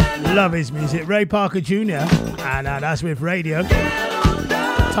 Love his music. Ray Parker Jr. And that's with Radio.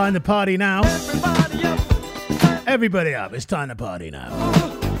 Time to party now. Everybody up. It's time to party now.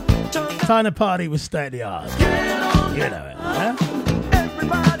 Time to party with State of the Art. You know it, yeah?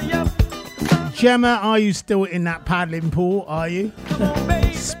 Gemma, are you still in that paddling pool? Are you?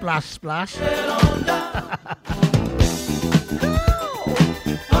 Splash, splash.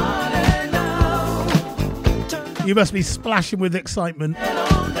 You must be splashing with excitement.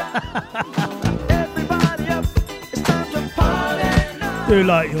 Do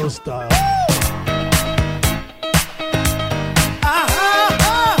like your style.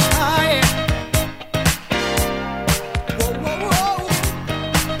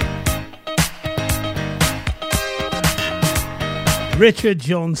 Richard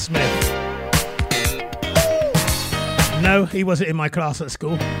John Smith. No, he wasn't in my class at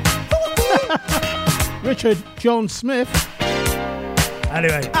school. Richard John Smith.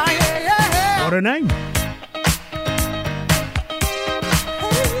 Anyway, what a name.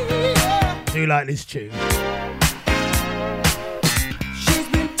 Do you like this tune? She's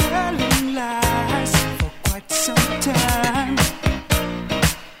been telling lies for quite some time,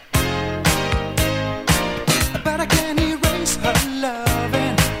 but I can't erase her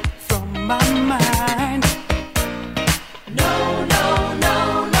loving from my mind. No, no,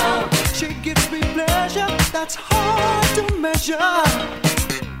 no, no. She gives me pleasure that's hard to measure,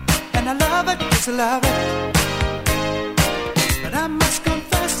 and I love it, yes I love it. But I must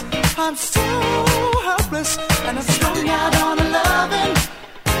confess, I'm so helpless, and I'm strung out on a loving.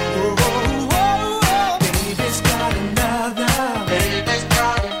 Whoa, whoa, whoa, whoa. Baby's got another. Baby's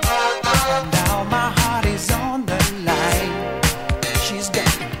got another. Now my heart is on the line. She's got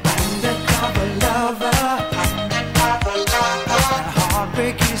an undercover lover. Undercover lover. And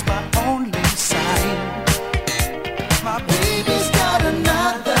heartbreak is my only sign. My baby's got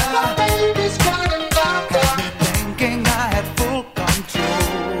another. My baby's got another. Had me thinking I had full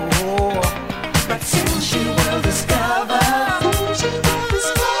control, but soon she will discover. Soon she will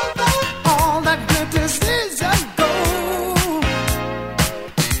discover all that glitters is a gold.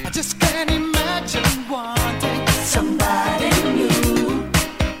 I just can't imagine wanting somebody new.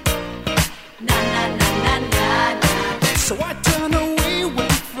 Na na na na na na. So I turn away when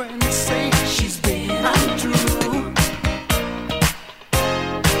friends say she's been untrue.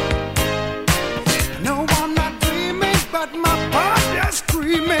 No, I'm not dreaming, but my body's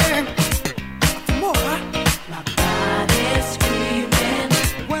screaming for more. My body's screaming.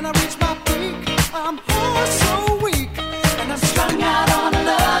 When I reach my peak, I'm oh so weak, and I'm strung out on a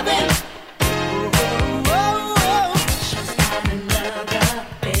loving. Oh, oh, oh. She's got another,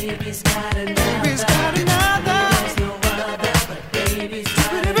 baby's got another. Baby's got another. There's no other, but baby's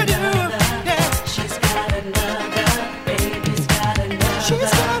got another. Yeah. She's got another, baby's got another.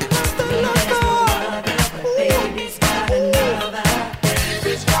 She's got another lover. Baby's got another.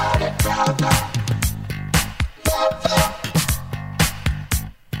 Baby's got another.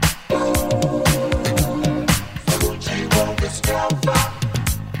 She won't discover.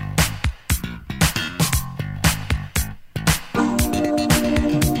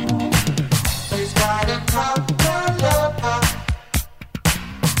 He's got another lover.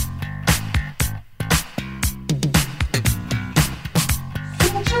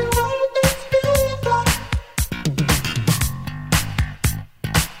 She won't discover.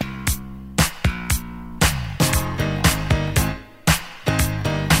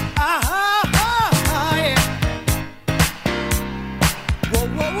 Yeah. Whoa,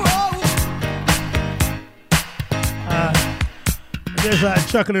 whoa, whoa. Just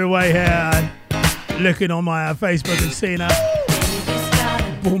chuckling away here, looking on my Facebook and seeing that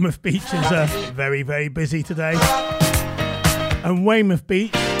Bournemouth Beach is very, very busy today. And Weymouth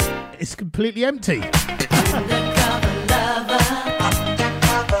Beach is completely empty.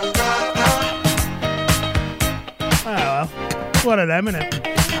 Oh well, one of them, innit?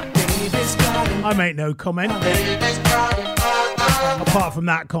 I make no comment. Apart from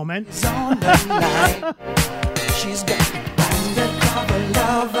that comment. She's got undercover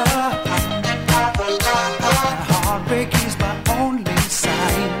lover. Heartbreak is my only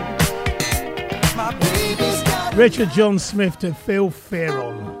sign. My baby's got Richard John Smith to Feel Fear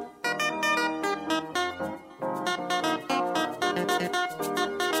On.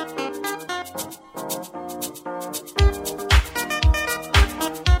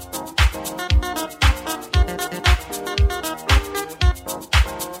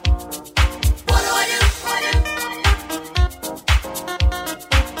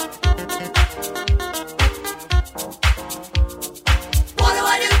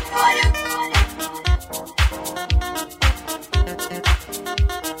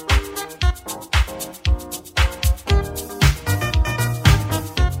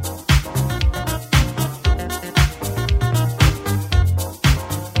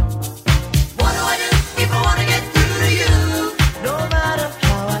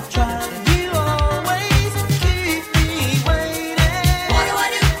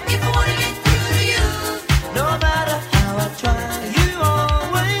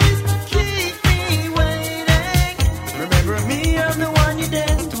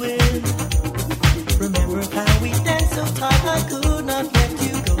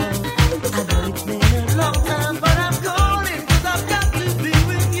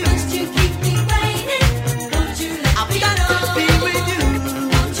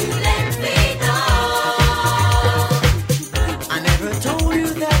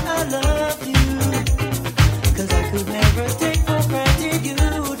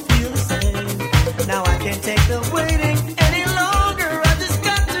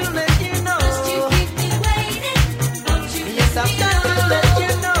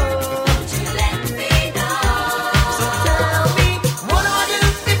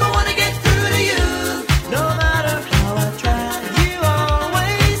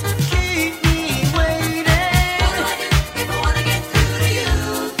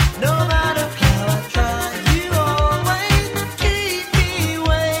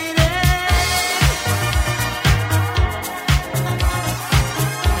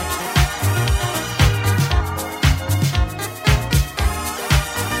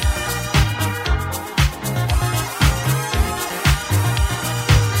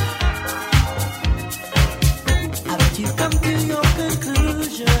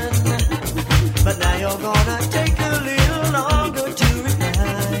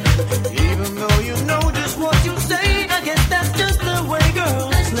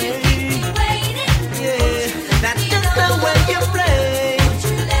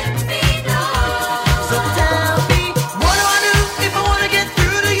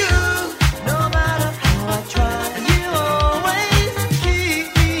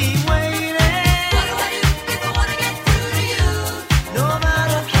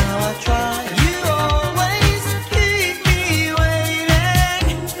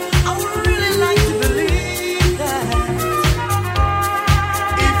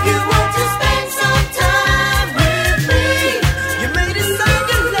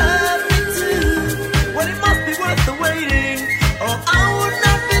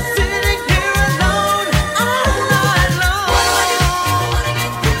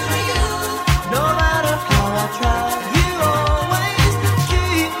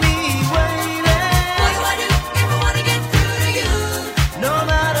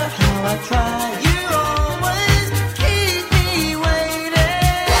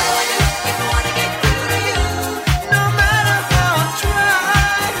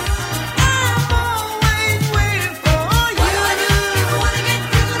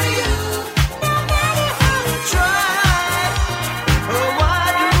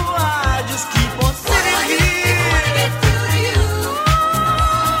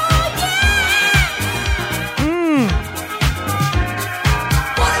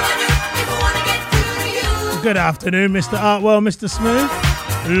 Good afternoon, Mr. Artwell, Mr. Smooth.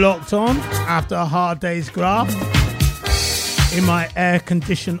 Locked on after a hard day's graft in my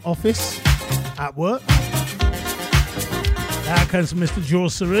air-conditioned office at work. That comes from Mr.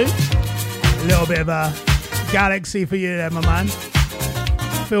 George Saru. A little bit of a galaxy for you there, my man.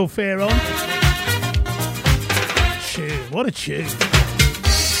 Phil Fear on. Tune, what a tune.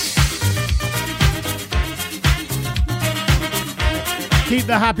 Keep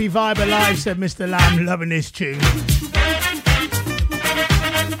the happy vibe alive, said Mr. Lamb, loving this tune.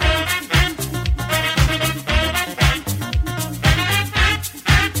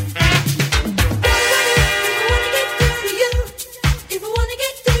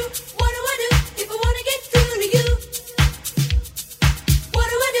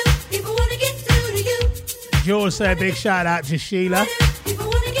 George said big shout out to Sheila.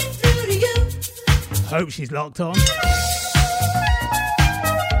 Hope she's locked on.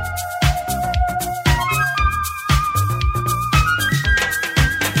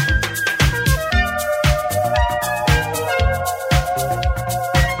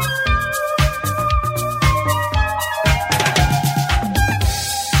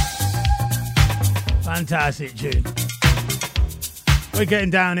 Fantastic tune. We're getting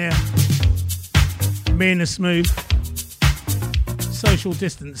down here. Me and the Smooth. Social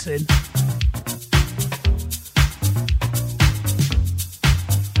distancing.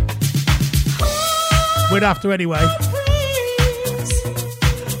 We'd have to anyway.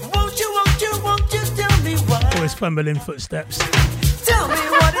 Won't you tell me why? Always fumbling footsteps. Tell me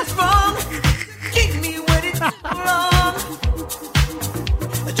what is wrong. Keep me when it's wrong.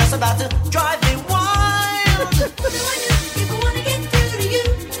 Just about to drive me wild. What do I do if I wanna get through to you?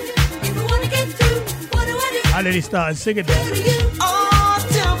 If I wanna get through, what do I do? I nearly started singing there. Oh,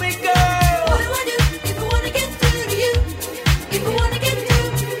 tell me, girl. What do I do if I wanna get through to you? If I wanna get through,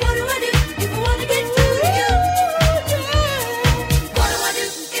 what do I do if I wanna get through to you? What do I do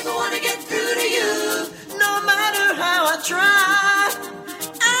if I wanna get through to you? No matter how I try,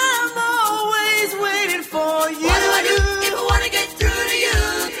 I'm always waiting for you. What do I do if I wanna get through to you?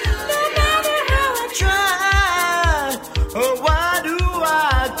 No matter how I try, oh, why do I?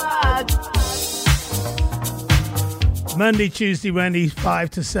 Monday, Tuesday, Wednesday, 5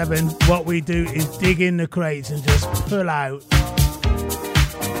 to 7. What we do is dig in the crates and just pull out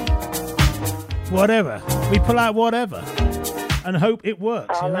whatever. We pull out whatever and hope it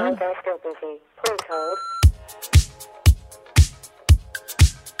works, you know?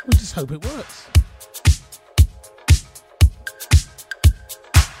 We just hope it works.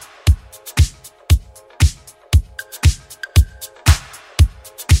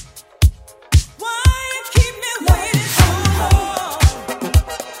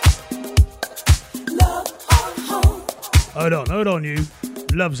 Hold on, you.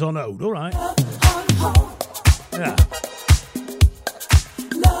 Love's on hold, all right. Yeah.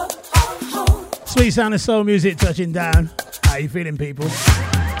 Sweet sound of soul music touching down. How you feeling, people?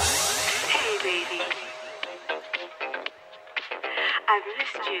 Hey, baby. I've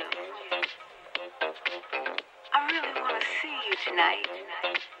missed you. I really want to see you tonight.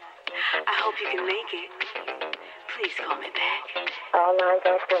 I hope you can make it. Please call me back. All lines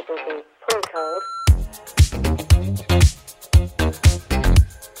are still busy. Please hold.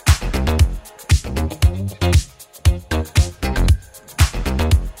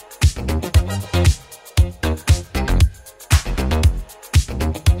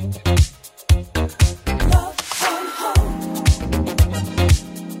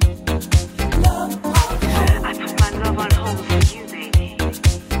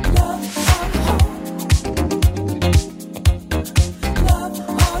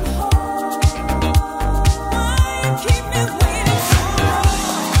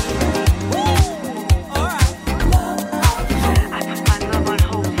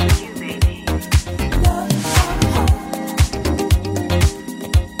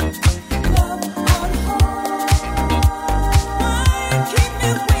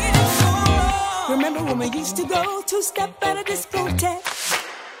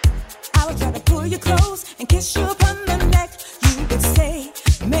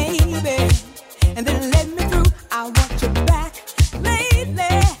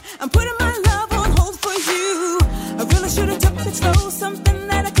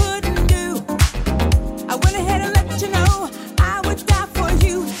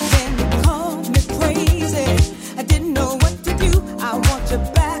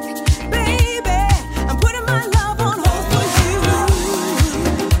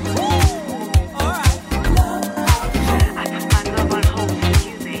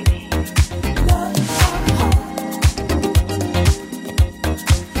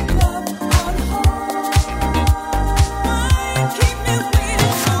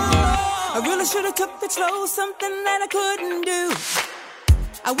 Well, I should have took it slow, something that I couldn't do.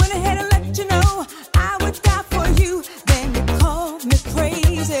 I went ahead and let you know I would die for you. Then you called me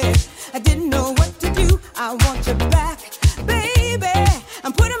crazy. I didn't know what to do. I want you back, baby.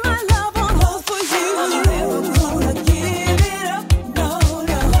 I'm putting my love on hold for you. I'm never gonna give it up, no,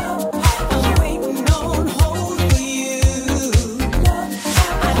 no. I'm waiting on hold for you.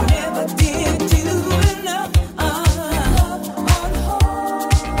 I never did do enough on hold.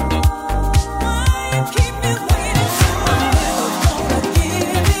 Why you keep me waiting? I'm never gonna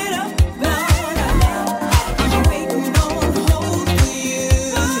give it up, no, no. I'm waiting on hold for you.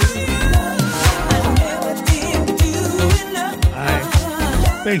 I never did do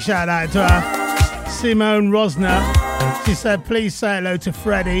enough. Big shout out to her, Simone Rosner. She said, please say hello to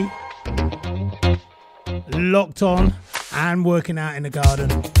Freddie. Locked on and working out in the garden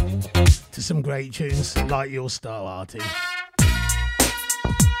to some great tunes like your style, Artie.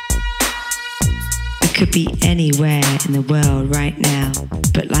 I could be anywhere in the world right now,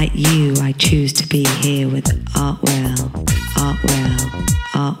 but like you, I choose to be here with Artwell, Artwell,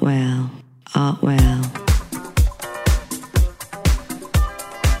 Artwell, Artwell.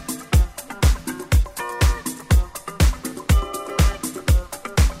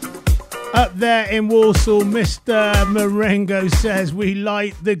 Up there in Walsall, Mr. Marengo says, we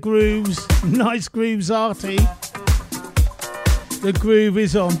like the grooves. Nice grooves, Artie. The groove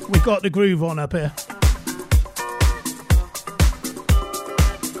is on. We got the groove on up here.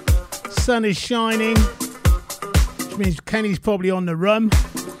 Sun is shining, which means Kenny's probably on the run.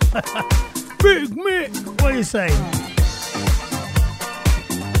 Big Mick, what are you saying?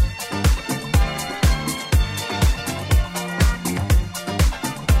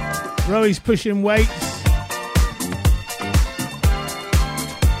 Roey's pushing weights.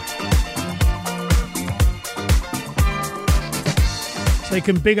 So he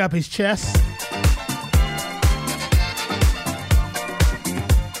can big up his chest.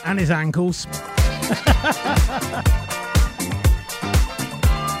 And his ankles.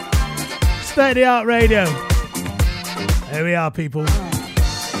 State of the Art Radio. Here we are, people.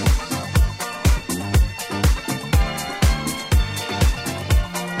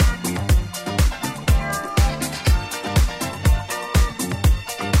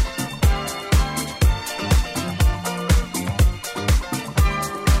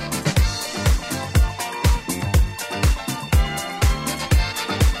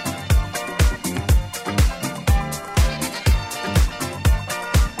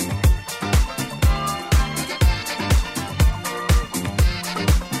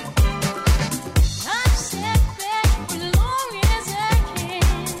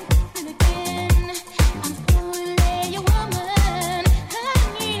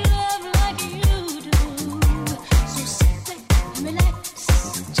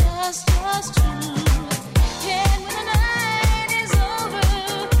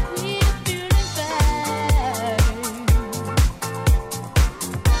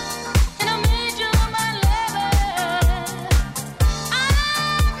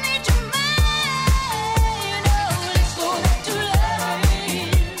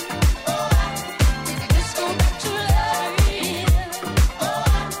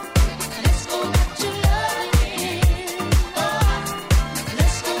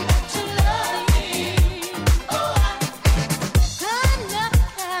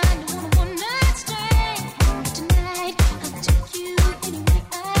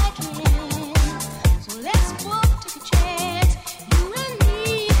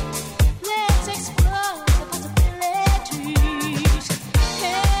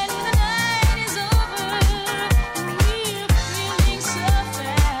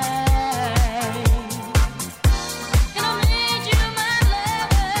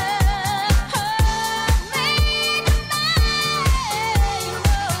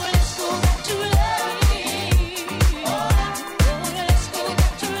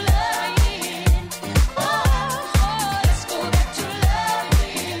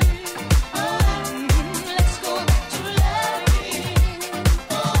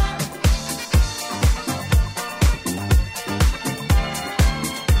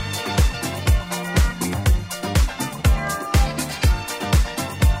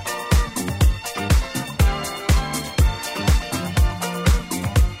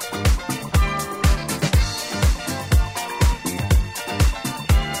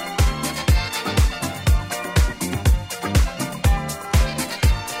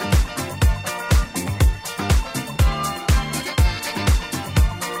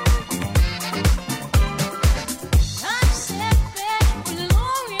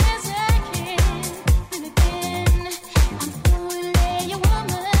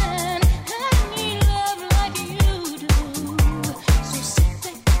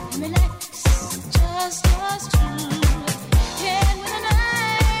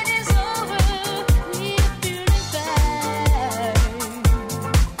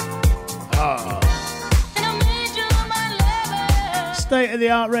 State of the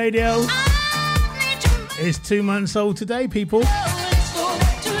Art Radio is 2 months old today, people.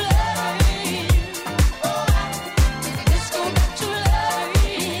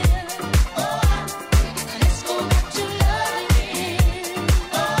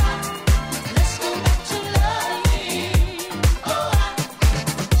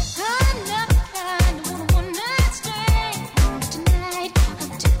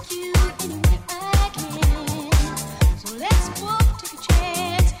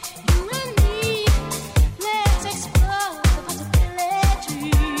 Let's explore the possibilities.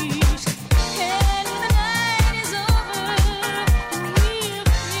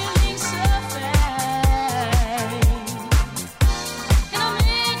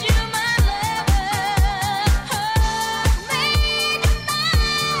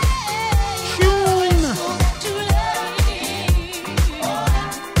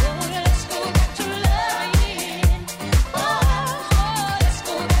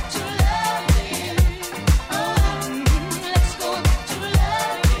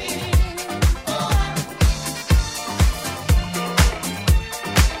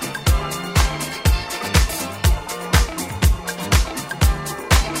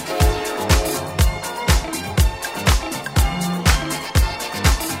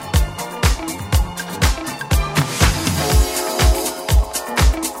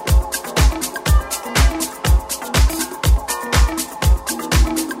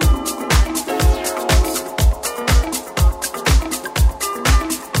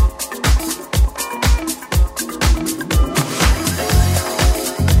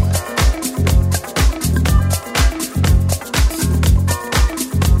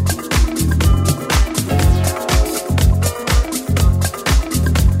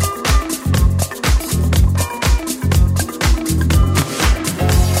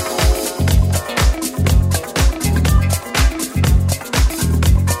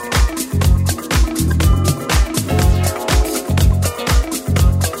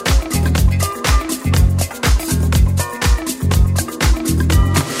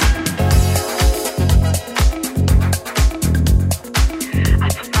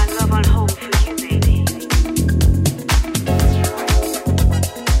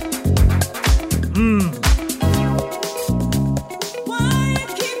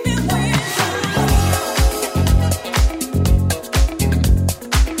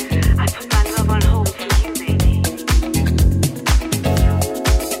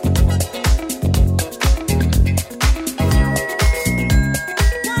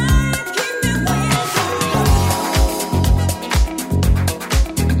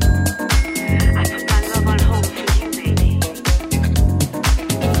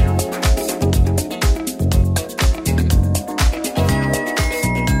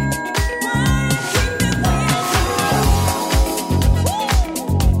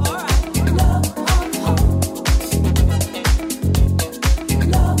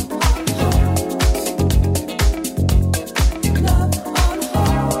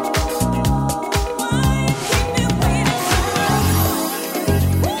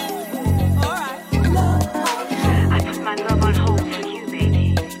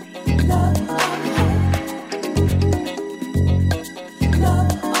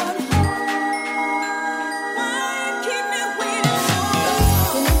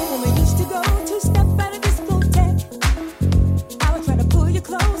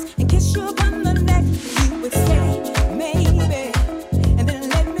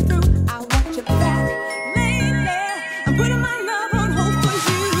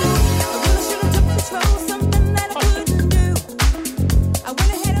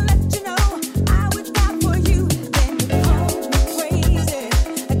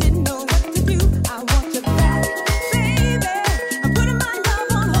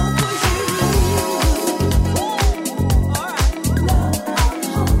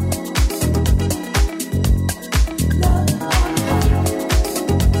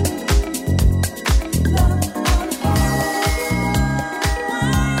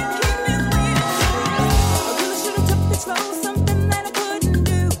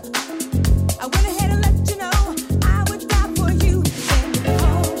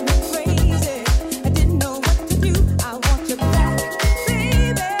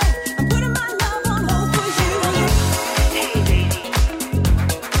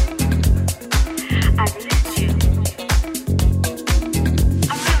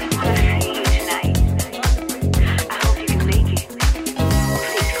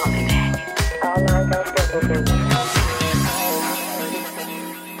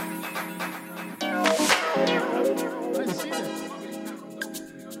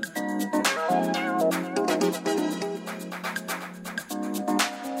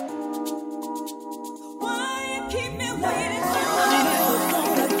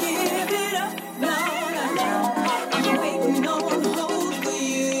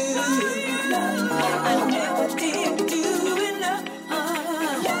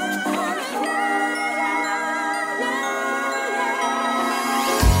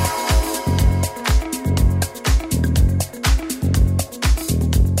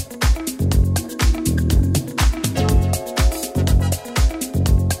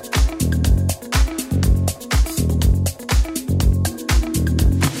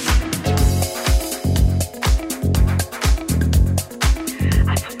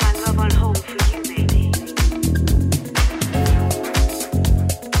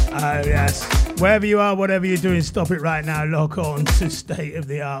 Wherever you are, whatever you're doing, stop it right now. Lock on to State of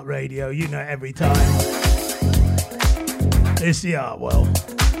the Art Radio. You know every time. It's the Art Well.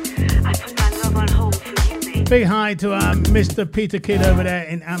 I put my love on hold for you, baby. Big hi to Mr. Peter Kidd over there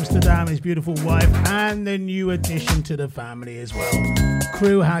in Amsterdam, his beautiful wife, and the new addition to the family as well.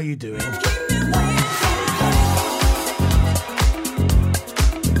 Crew, how you doing?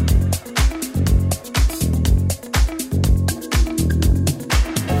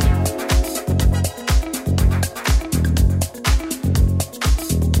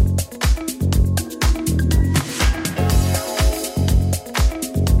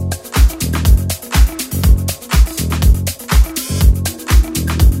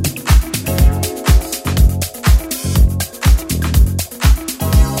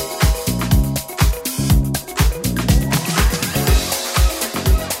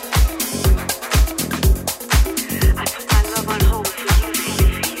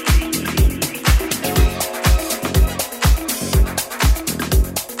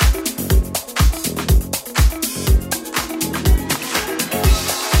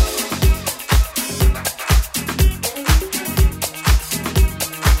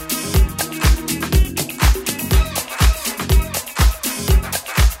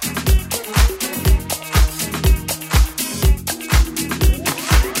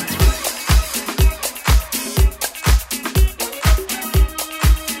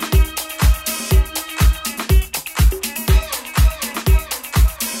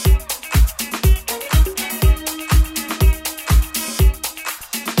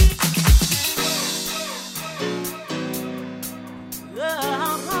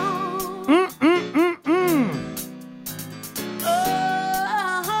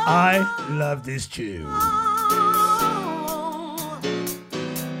 This tune.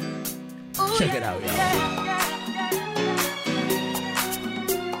 Check it out, y'all.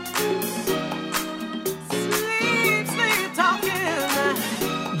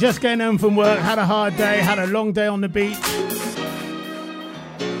 Just getting home from work, had a hard day, had a long day on the beach.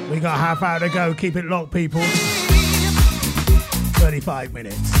 We got half hour to go. Keep it locked, people. 35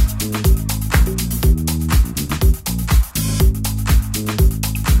 minutes.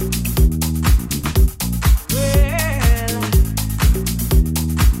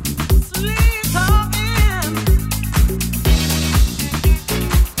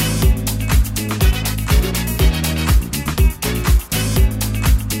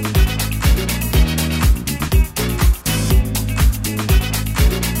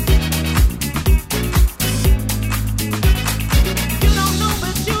 You don't know,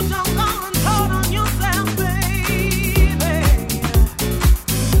 but you don't go and told on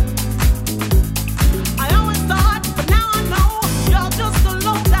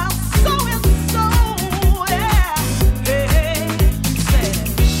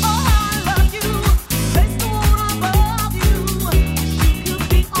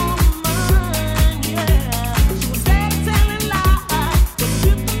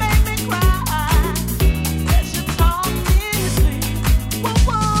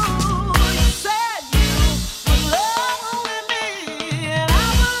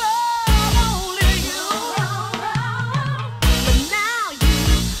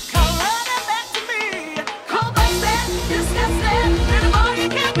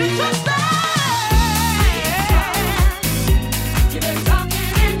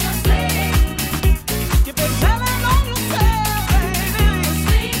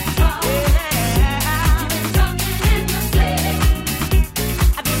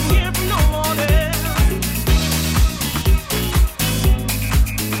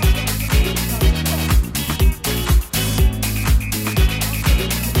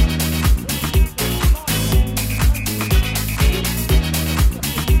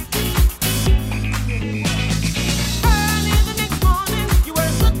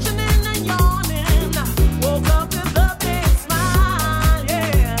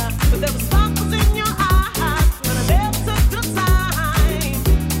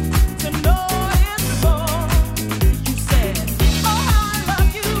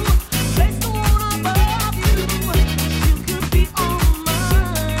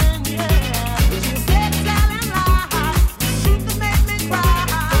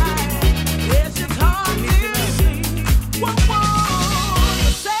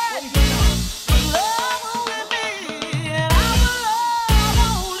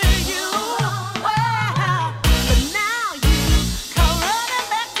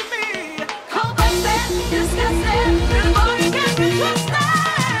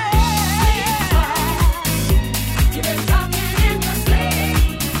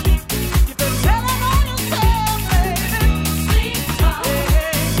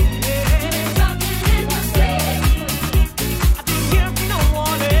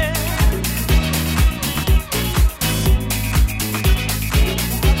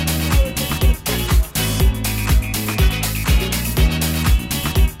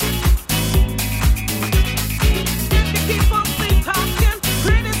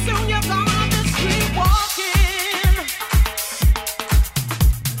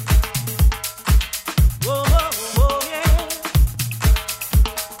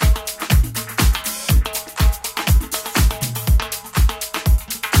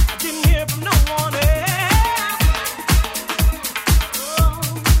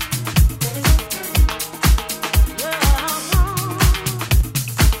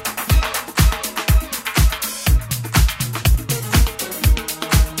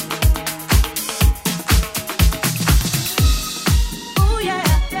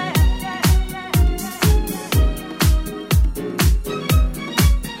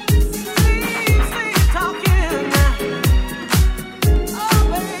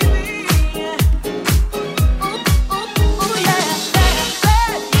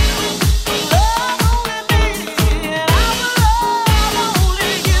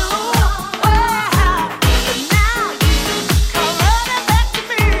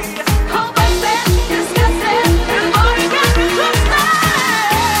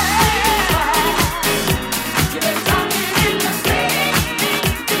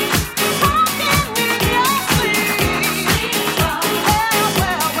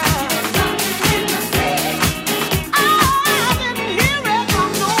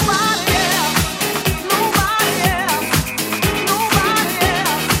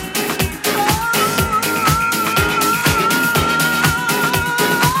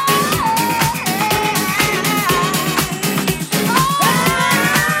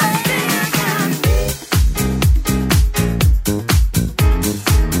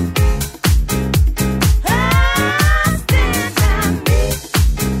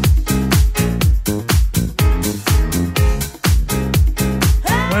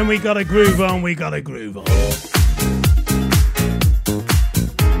When we gotta groove on, we gotta groove on.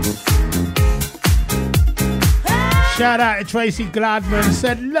 Shout out to Tracy Gladman,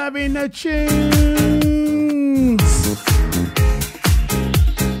 said loving the tunes.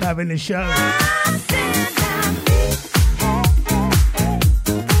 Loving the show.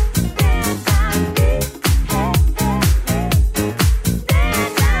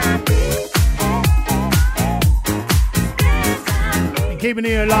 Keeping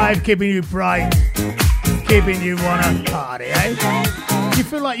you alive, keeping you bright, keeping you wanna party, eh? Do you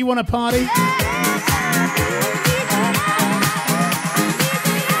feel like you wanna party?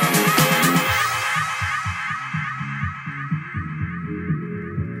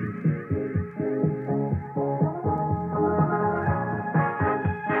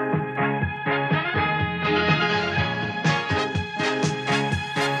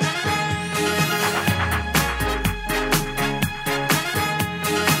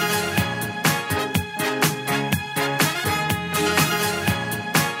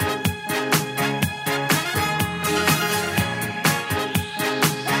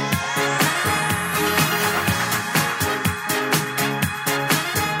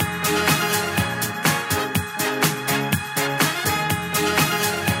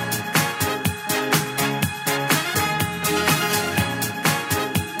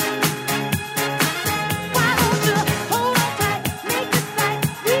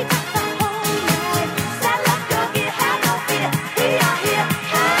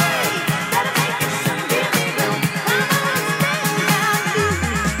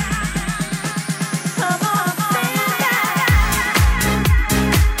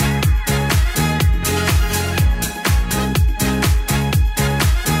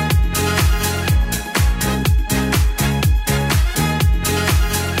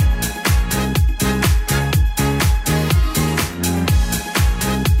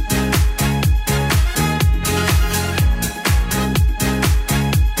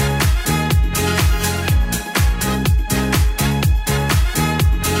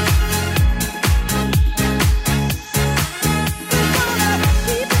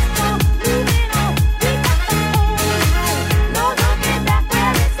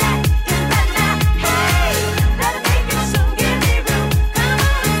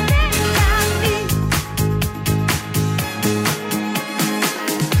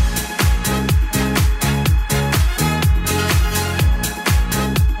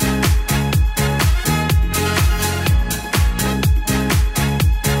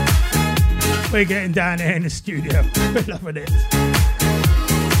 We're getting down here in the studio. We're loving it.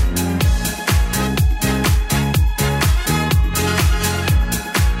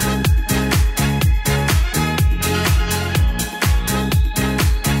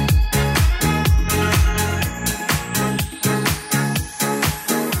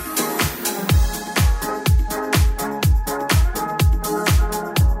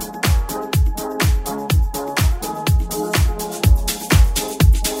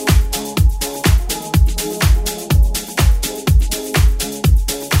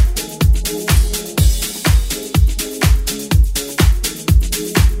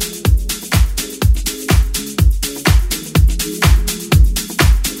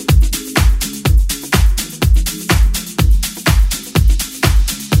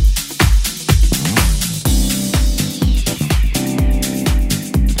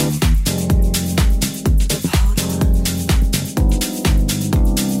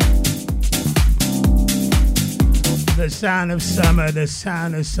 The sound of summer, the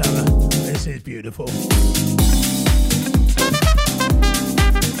sound of summer. This is beautiful.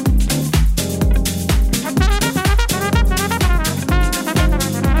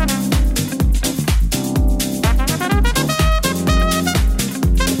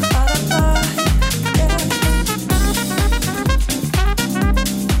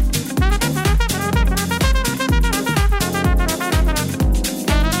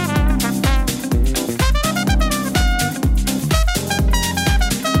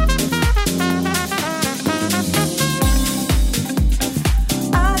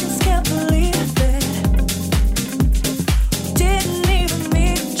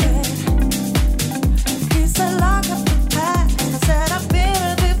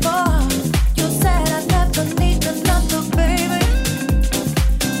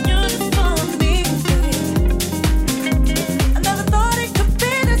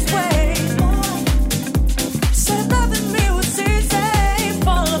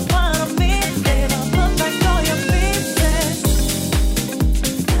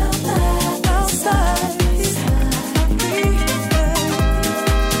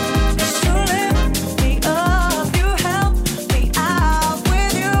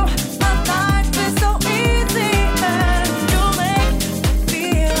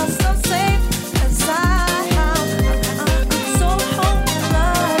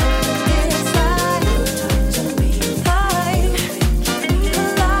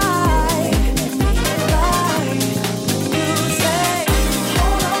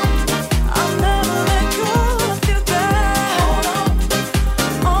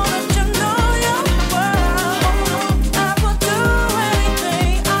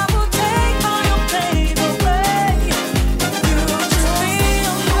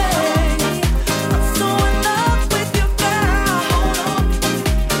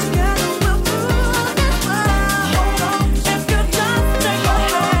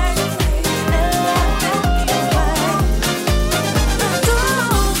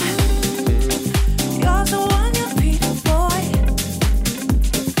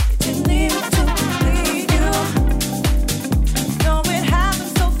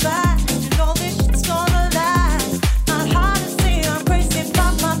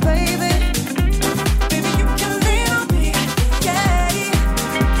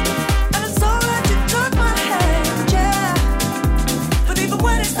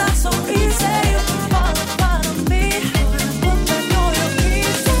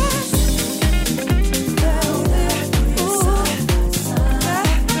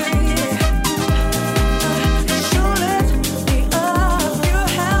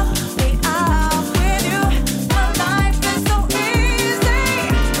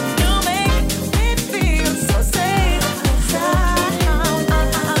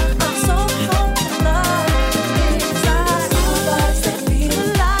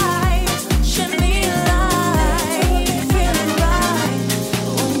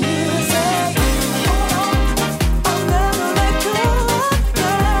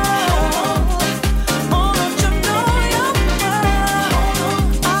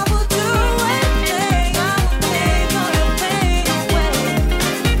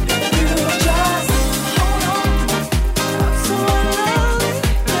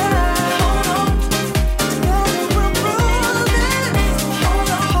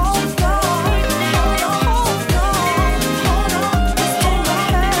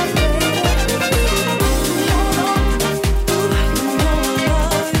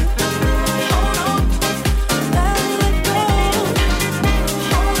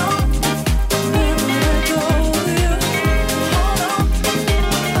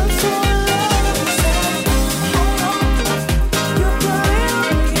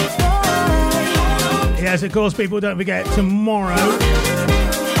 Yes, of course, people, don't forget, tomorrow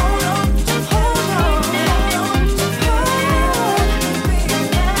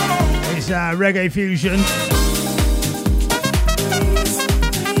it's Reggae Fusion.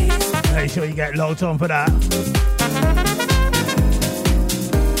 Make sure you get logged on for that.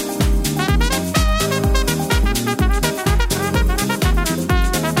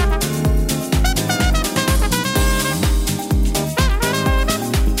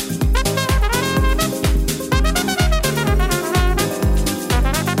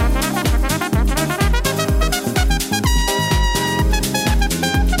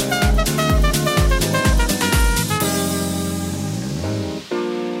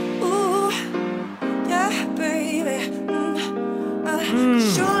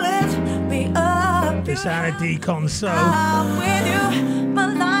 Sound of Decon So. I'm with you, my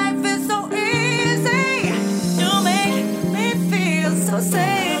life is so easy. You make me feel so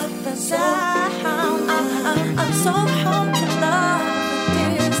safe and sound. I'm so home to love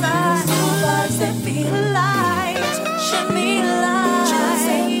and desire. Superbars that feel light, shed me light, just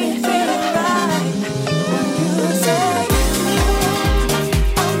make me feel right. When you say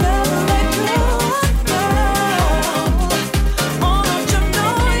I'll never let go, girl. Won't you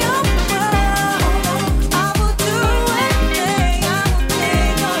know you're I will do anything, I will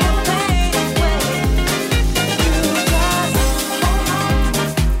take all your pain away. You just hold on,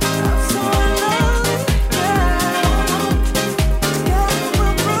 I'm so in love with you, girl. Together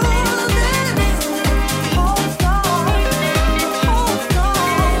we'll prove this. Hold on,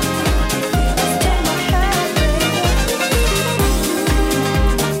 let's take my hand, baby.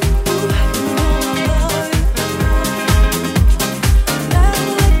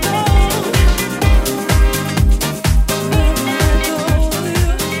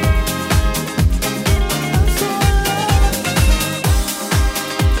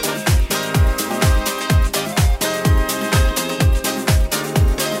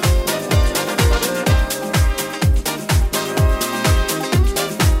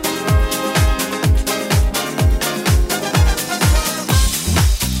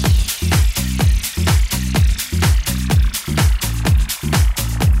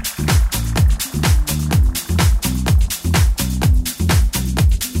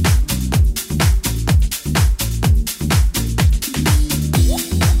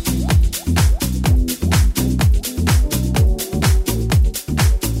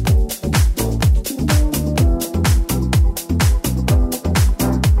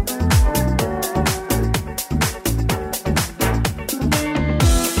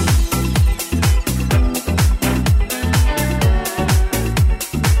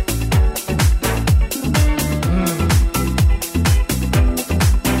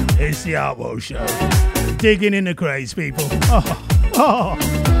 The Artwell Show. Digging in the craze, people. Oh.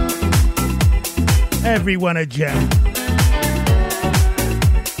 Everyone a gem.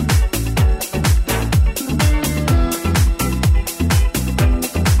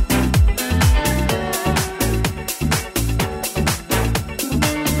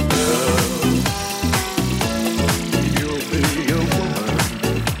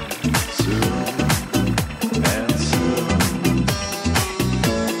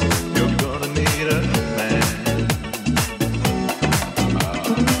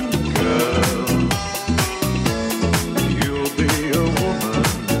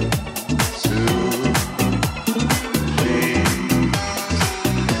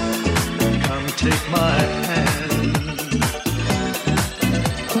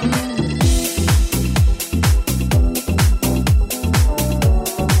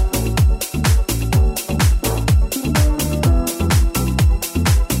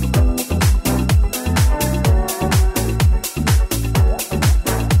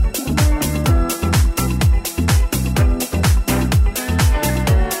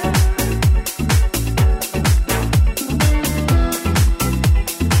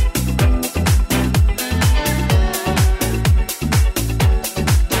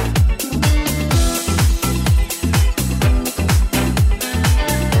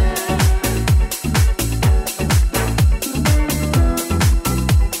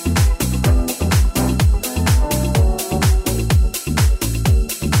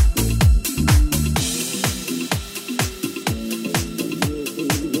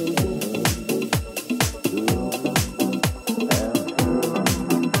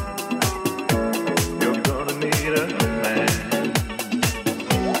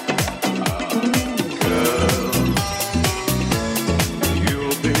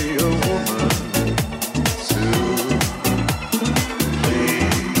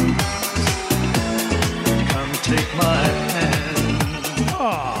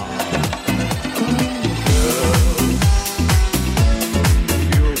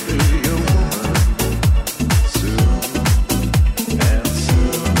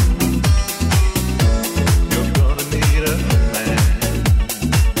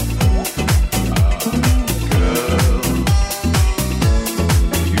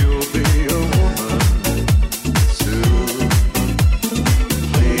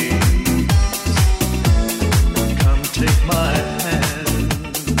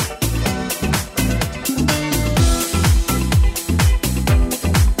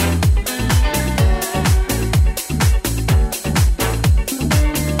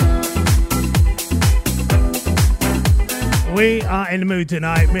 aren't in the mood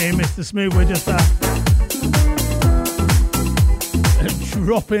tonight. Me and Mr. Smooth, we're just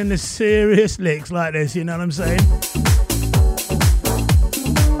dropping the serious licks like this, you know what I'm saying?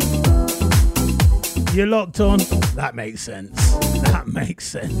 You're locked on? That makes sense. That makes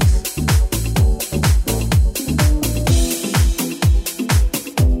sense.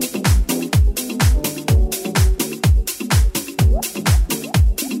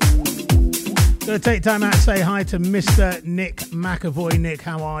 Gonna take time out to say hi to Mr. Nick McAvoy. Nick,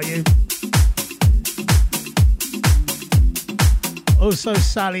 how are you? Also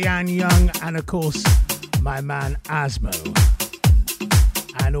Sally Ann Young and of course my man Asmo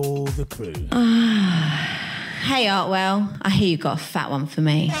and all the crew. Hey Artwell, I hear you got a fat one for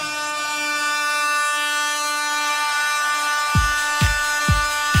me.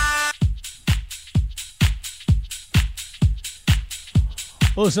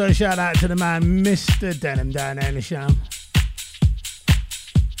 Also, shout out to the man, Mr. Denim, down there in the sham.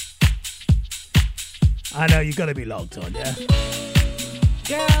 I know you got to be locked on, yeah?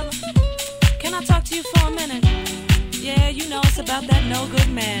 Girl, can I talk to you for a minute? Yeah, you know it's about that no good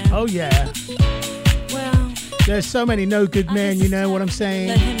man. Oh, yeah. Well, there's so many no good men, you know what I'm saying?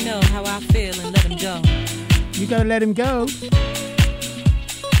 Let him know how I feel and let him go. You got to let him go.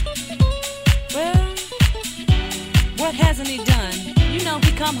 Well, what hasn't he done? You know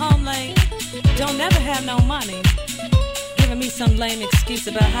he come home late, don't never have no money. Giving me some lame excuse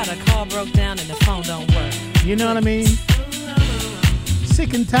about how the car broke down and the phone don't work. You know what I mean?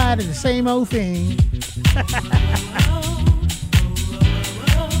 Sick and tired of the same old thing.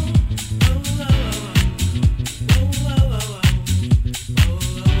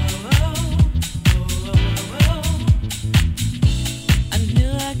 I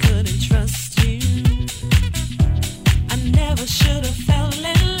knew I couldn't trust you. I never should have fell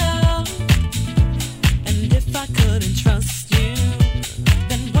in love. And if I couldn't trust you,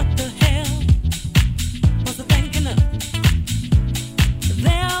 then what the hell was I thinking of?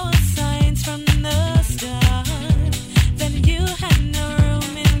 There were signs from the start that you had no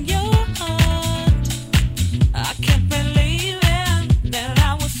room in your heart. I can't believe it that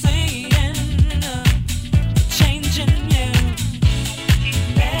I was saying changing you.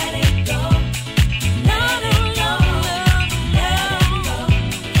 Let it go. No, no, no, no, let it go.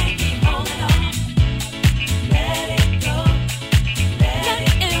 Can't keep holding on. Let it go. Let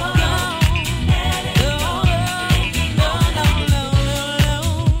it go. Let it go. No, no, no,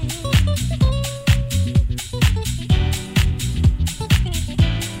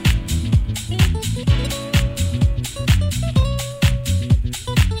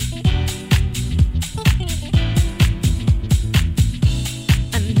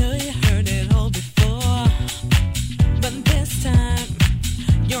 I know you heard it all before, but this time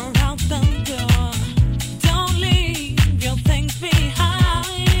you're out the door. Don't leave your things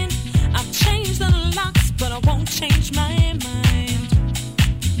behind. I've changed the locks, but I won't change my mind.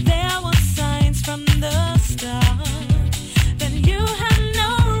 There were signs from the start that you had no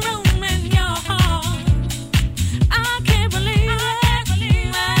room in your heart. I can't believe it,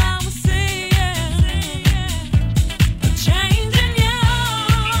 I was saying changing you.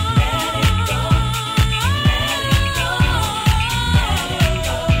 Let it go. Let it go. Let it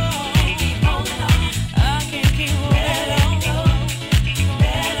go. Can't keep holding on. I can't keep holding on.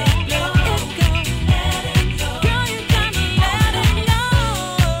 Let it go. Let it go. Girl, you gotta let it go.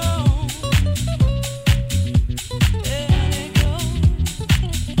 Let it go.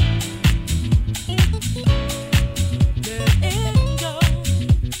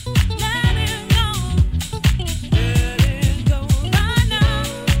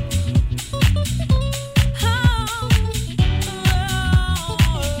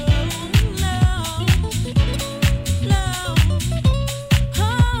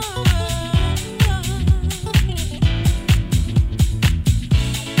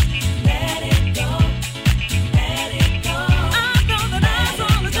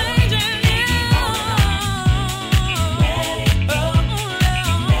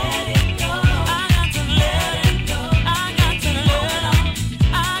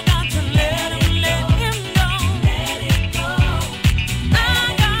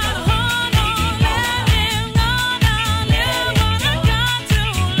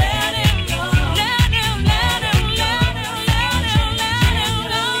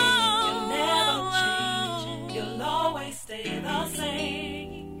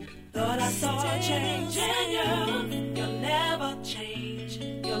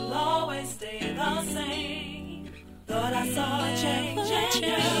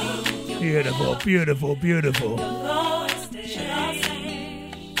 Beautiful, beautiful, beautiful.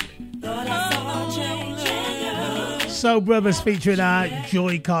 Soul Brothers featuring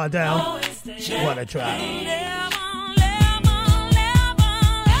Joy Cardell. What a track.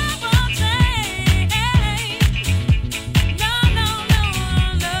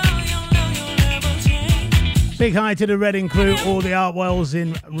 Big hi to the Reading crew, all the Artwells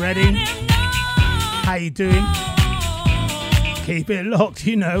in Reading. How you doing? Keep it locked,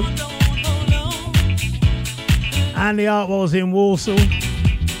 you know. And the Artwells in Walsall.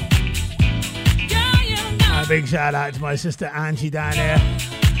 A big shout out to my sister Angie down there.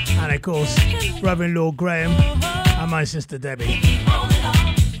 And of course, brother-in-law Graham and my sister Debbie.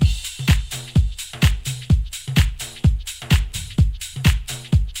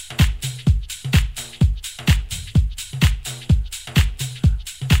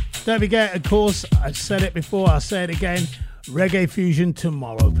 Don't forget, of course, I've said it before, I'll say it again, Reggae Fusion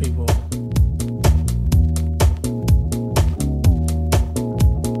tomorrow, people.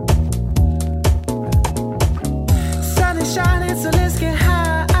 Sun is shining, so let's get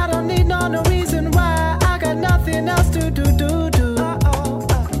high. I don't need no reason why. I got nothing else to do.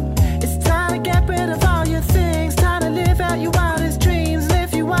 It's time to get rid of all your things. Time to live out your wildest dreams. And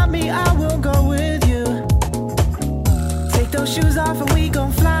if you want me, I will go with you. Take those shoes off and we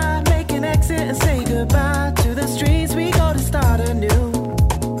gon' fly. Make an exit and say goodbye to the streets. We go to start anew.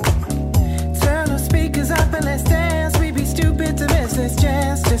 Turn those speakers up and let's dance. We'd be stupid to miss this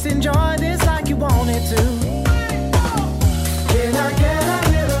chance. Just enjoy this like you wanted to. Can I get a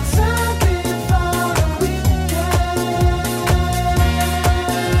little something for the weekend?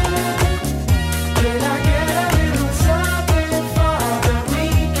 Can I get a little something for the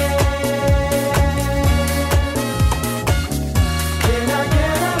weekend? Can I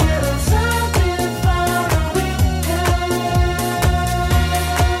get a little something for the weekend?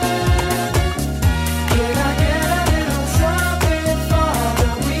 Can I get a little something for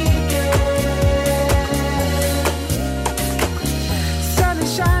the weekend? Sun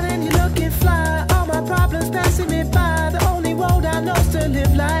is shining, you're looking fly. All my problems passing me by. The only road I know is to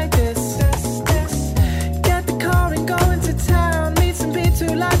live like this. Get the car and go into town. Meet some peeps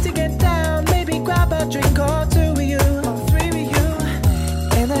who like to get down. Maybe grab a drink or two with you, or three with you.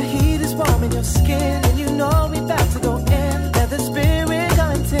 And the heat is warm in your skin, and you know we about to go in. Let the spirit go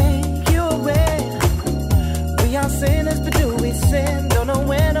and take you away. We are sinners, but do we sin? Don't know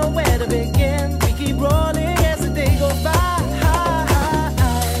when or where to begin. We keep rolling as the day goes by.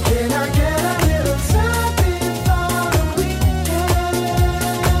 Can I get a little something for the weekend?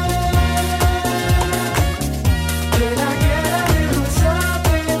 Can I get a little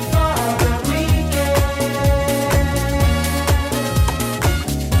something for the weekend?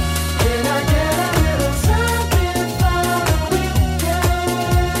 Can I get a little something for the weekend?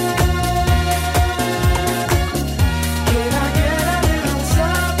 Can I get a little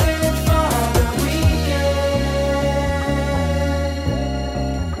something for the weekend?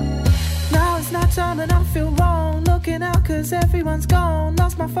 Now it's not time and I feel wrong. Looking out cause everyone's gone.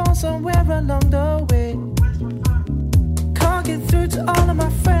 Lost my phone somewhere along the way. Can't get through to all of my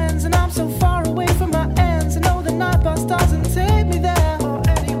friends, and I'm so far away from my ends. I know the night bus doesn't take me there or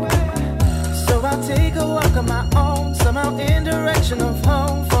anywhere. So I'll take a walk on my own, somehow in direction of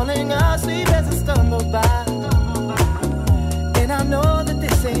home. Falling asleep as I stumble by. And I know that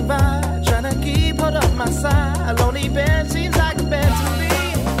this ain't right. Trying to keep hold of my side. A lonely bed seems like a bed to me.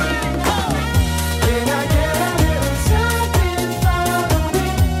 Can I get a little something for the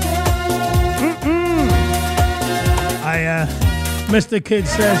weekend? Mr. Kid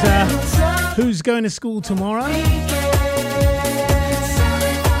says, who's going to school tomorrow?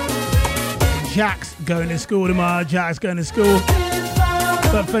 Jack's going to school tomorrow. Jack's going to school.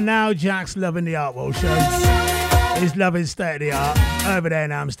 But for now, Jack's loving the Artwell show. He's loving State of the Art over there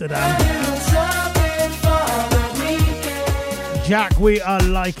in Amsterdam. Jack, we are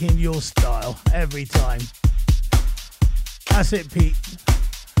liking your style every time. That's it, Pete.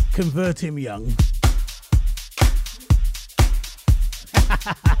 Convert him young.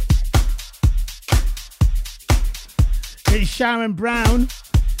 It's Sharon Brown.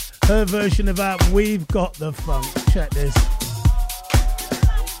 Her version of We've Got the Funk. Check this.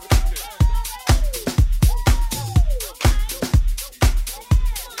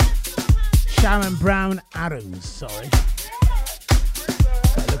 Sharon Brown Adams, sorry.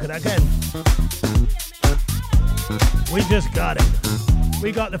 Look at that again. We just got it.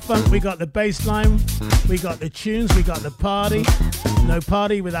 We got the funk, we got the bass line, we got the tunes, we got the party. No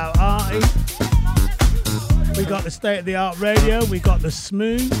party without Artie. We got the State of the Art radio, we got the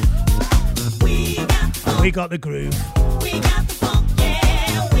smooth, and we got the groove. We got the funk,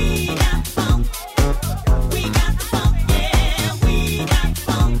 yeah, we got the funk. We got the funk, yeah, we got the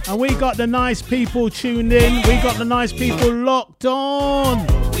funk. And we got the nice people tuned in. We got the nice people locked on.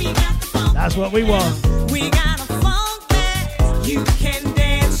 That's what we want. We got a funk that you can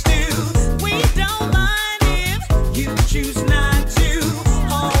dance to. We don't mind if you choose not to.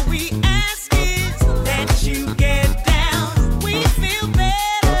 All we ask is that you get down. We feel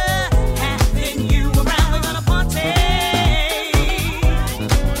better having you around. We're gonna party.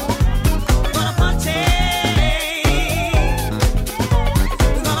 We're gonna party.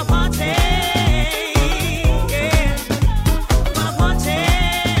 We're gonna party. Yeah. We're gonna party.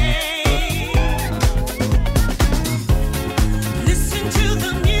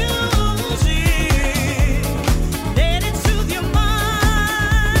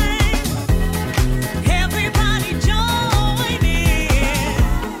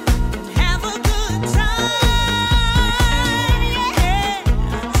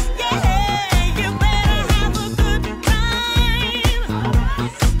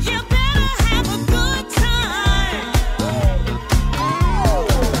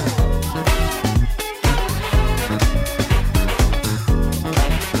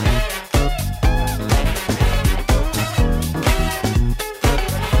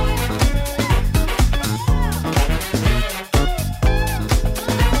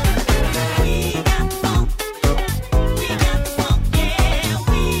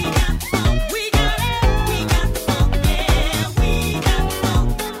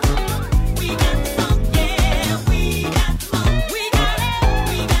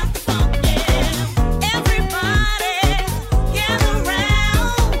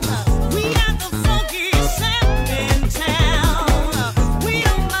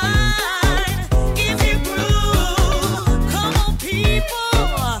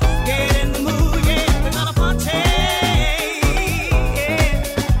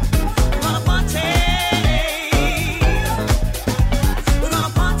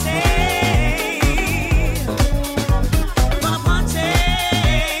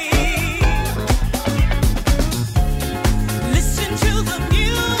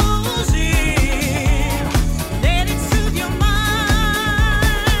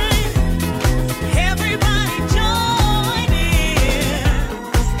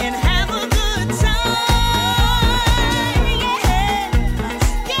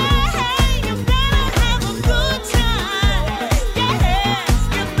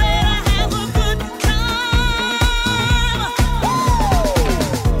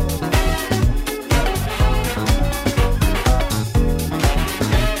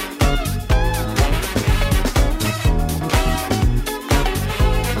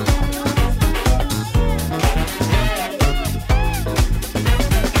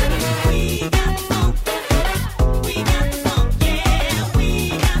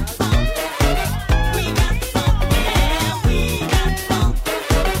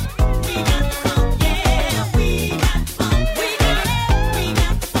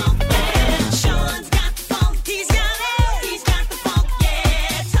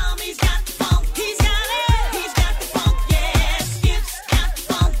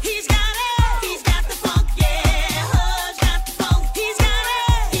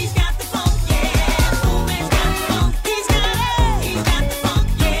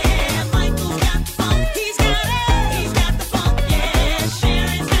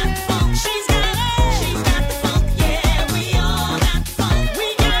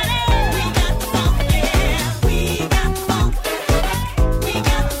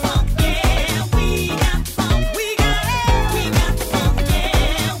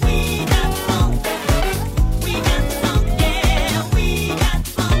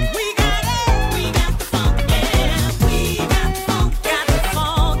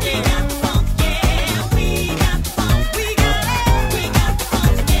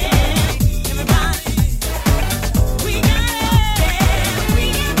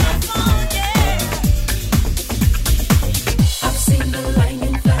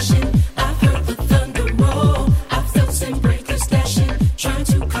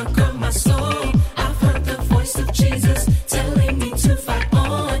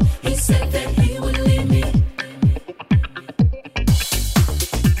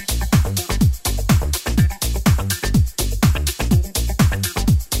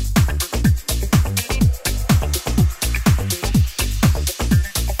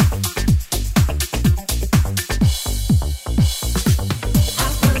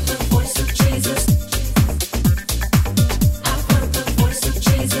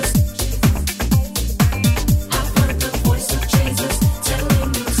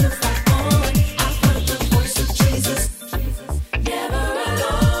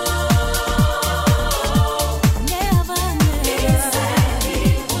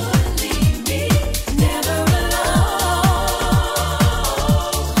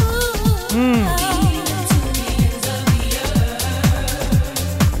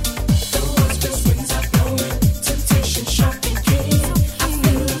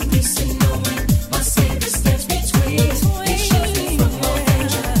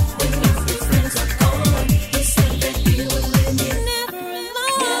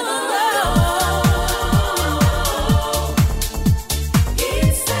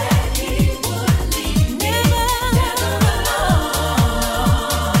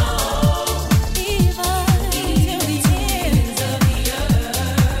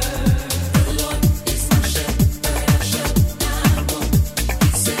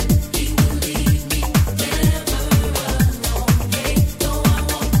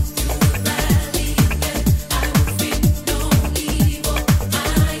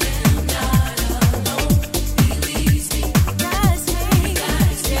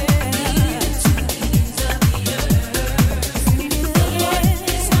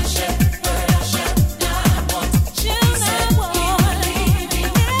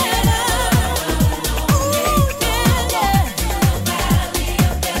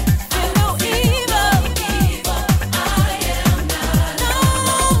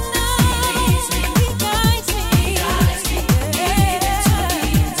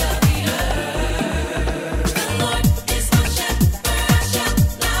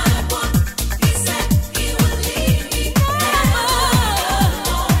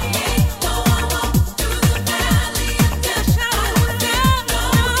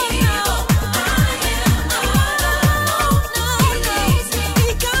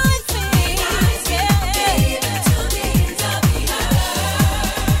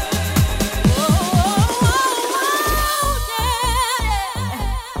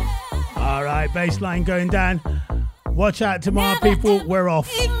 Right, bass line going down. Watch out tomorrow, people. We're off.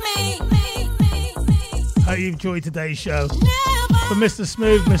 Hope you enjoyed today's show. For Mr.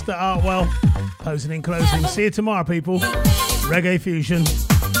 Smooth, Mr. Artwell, closing in closing. See you tomorrow, people. Reggae Fusion.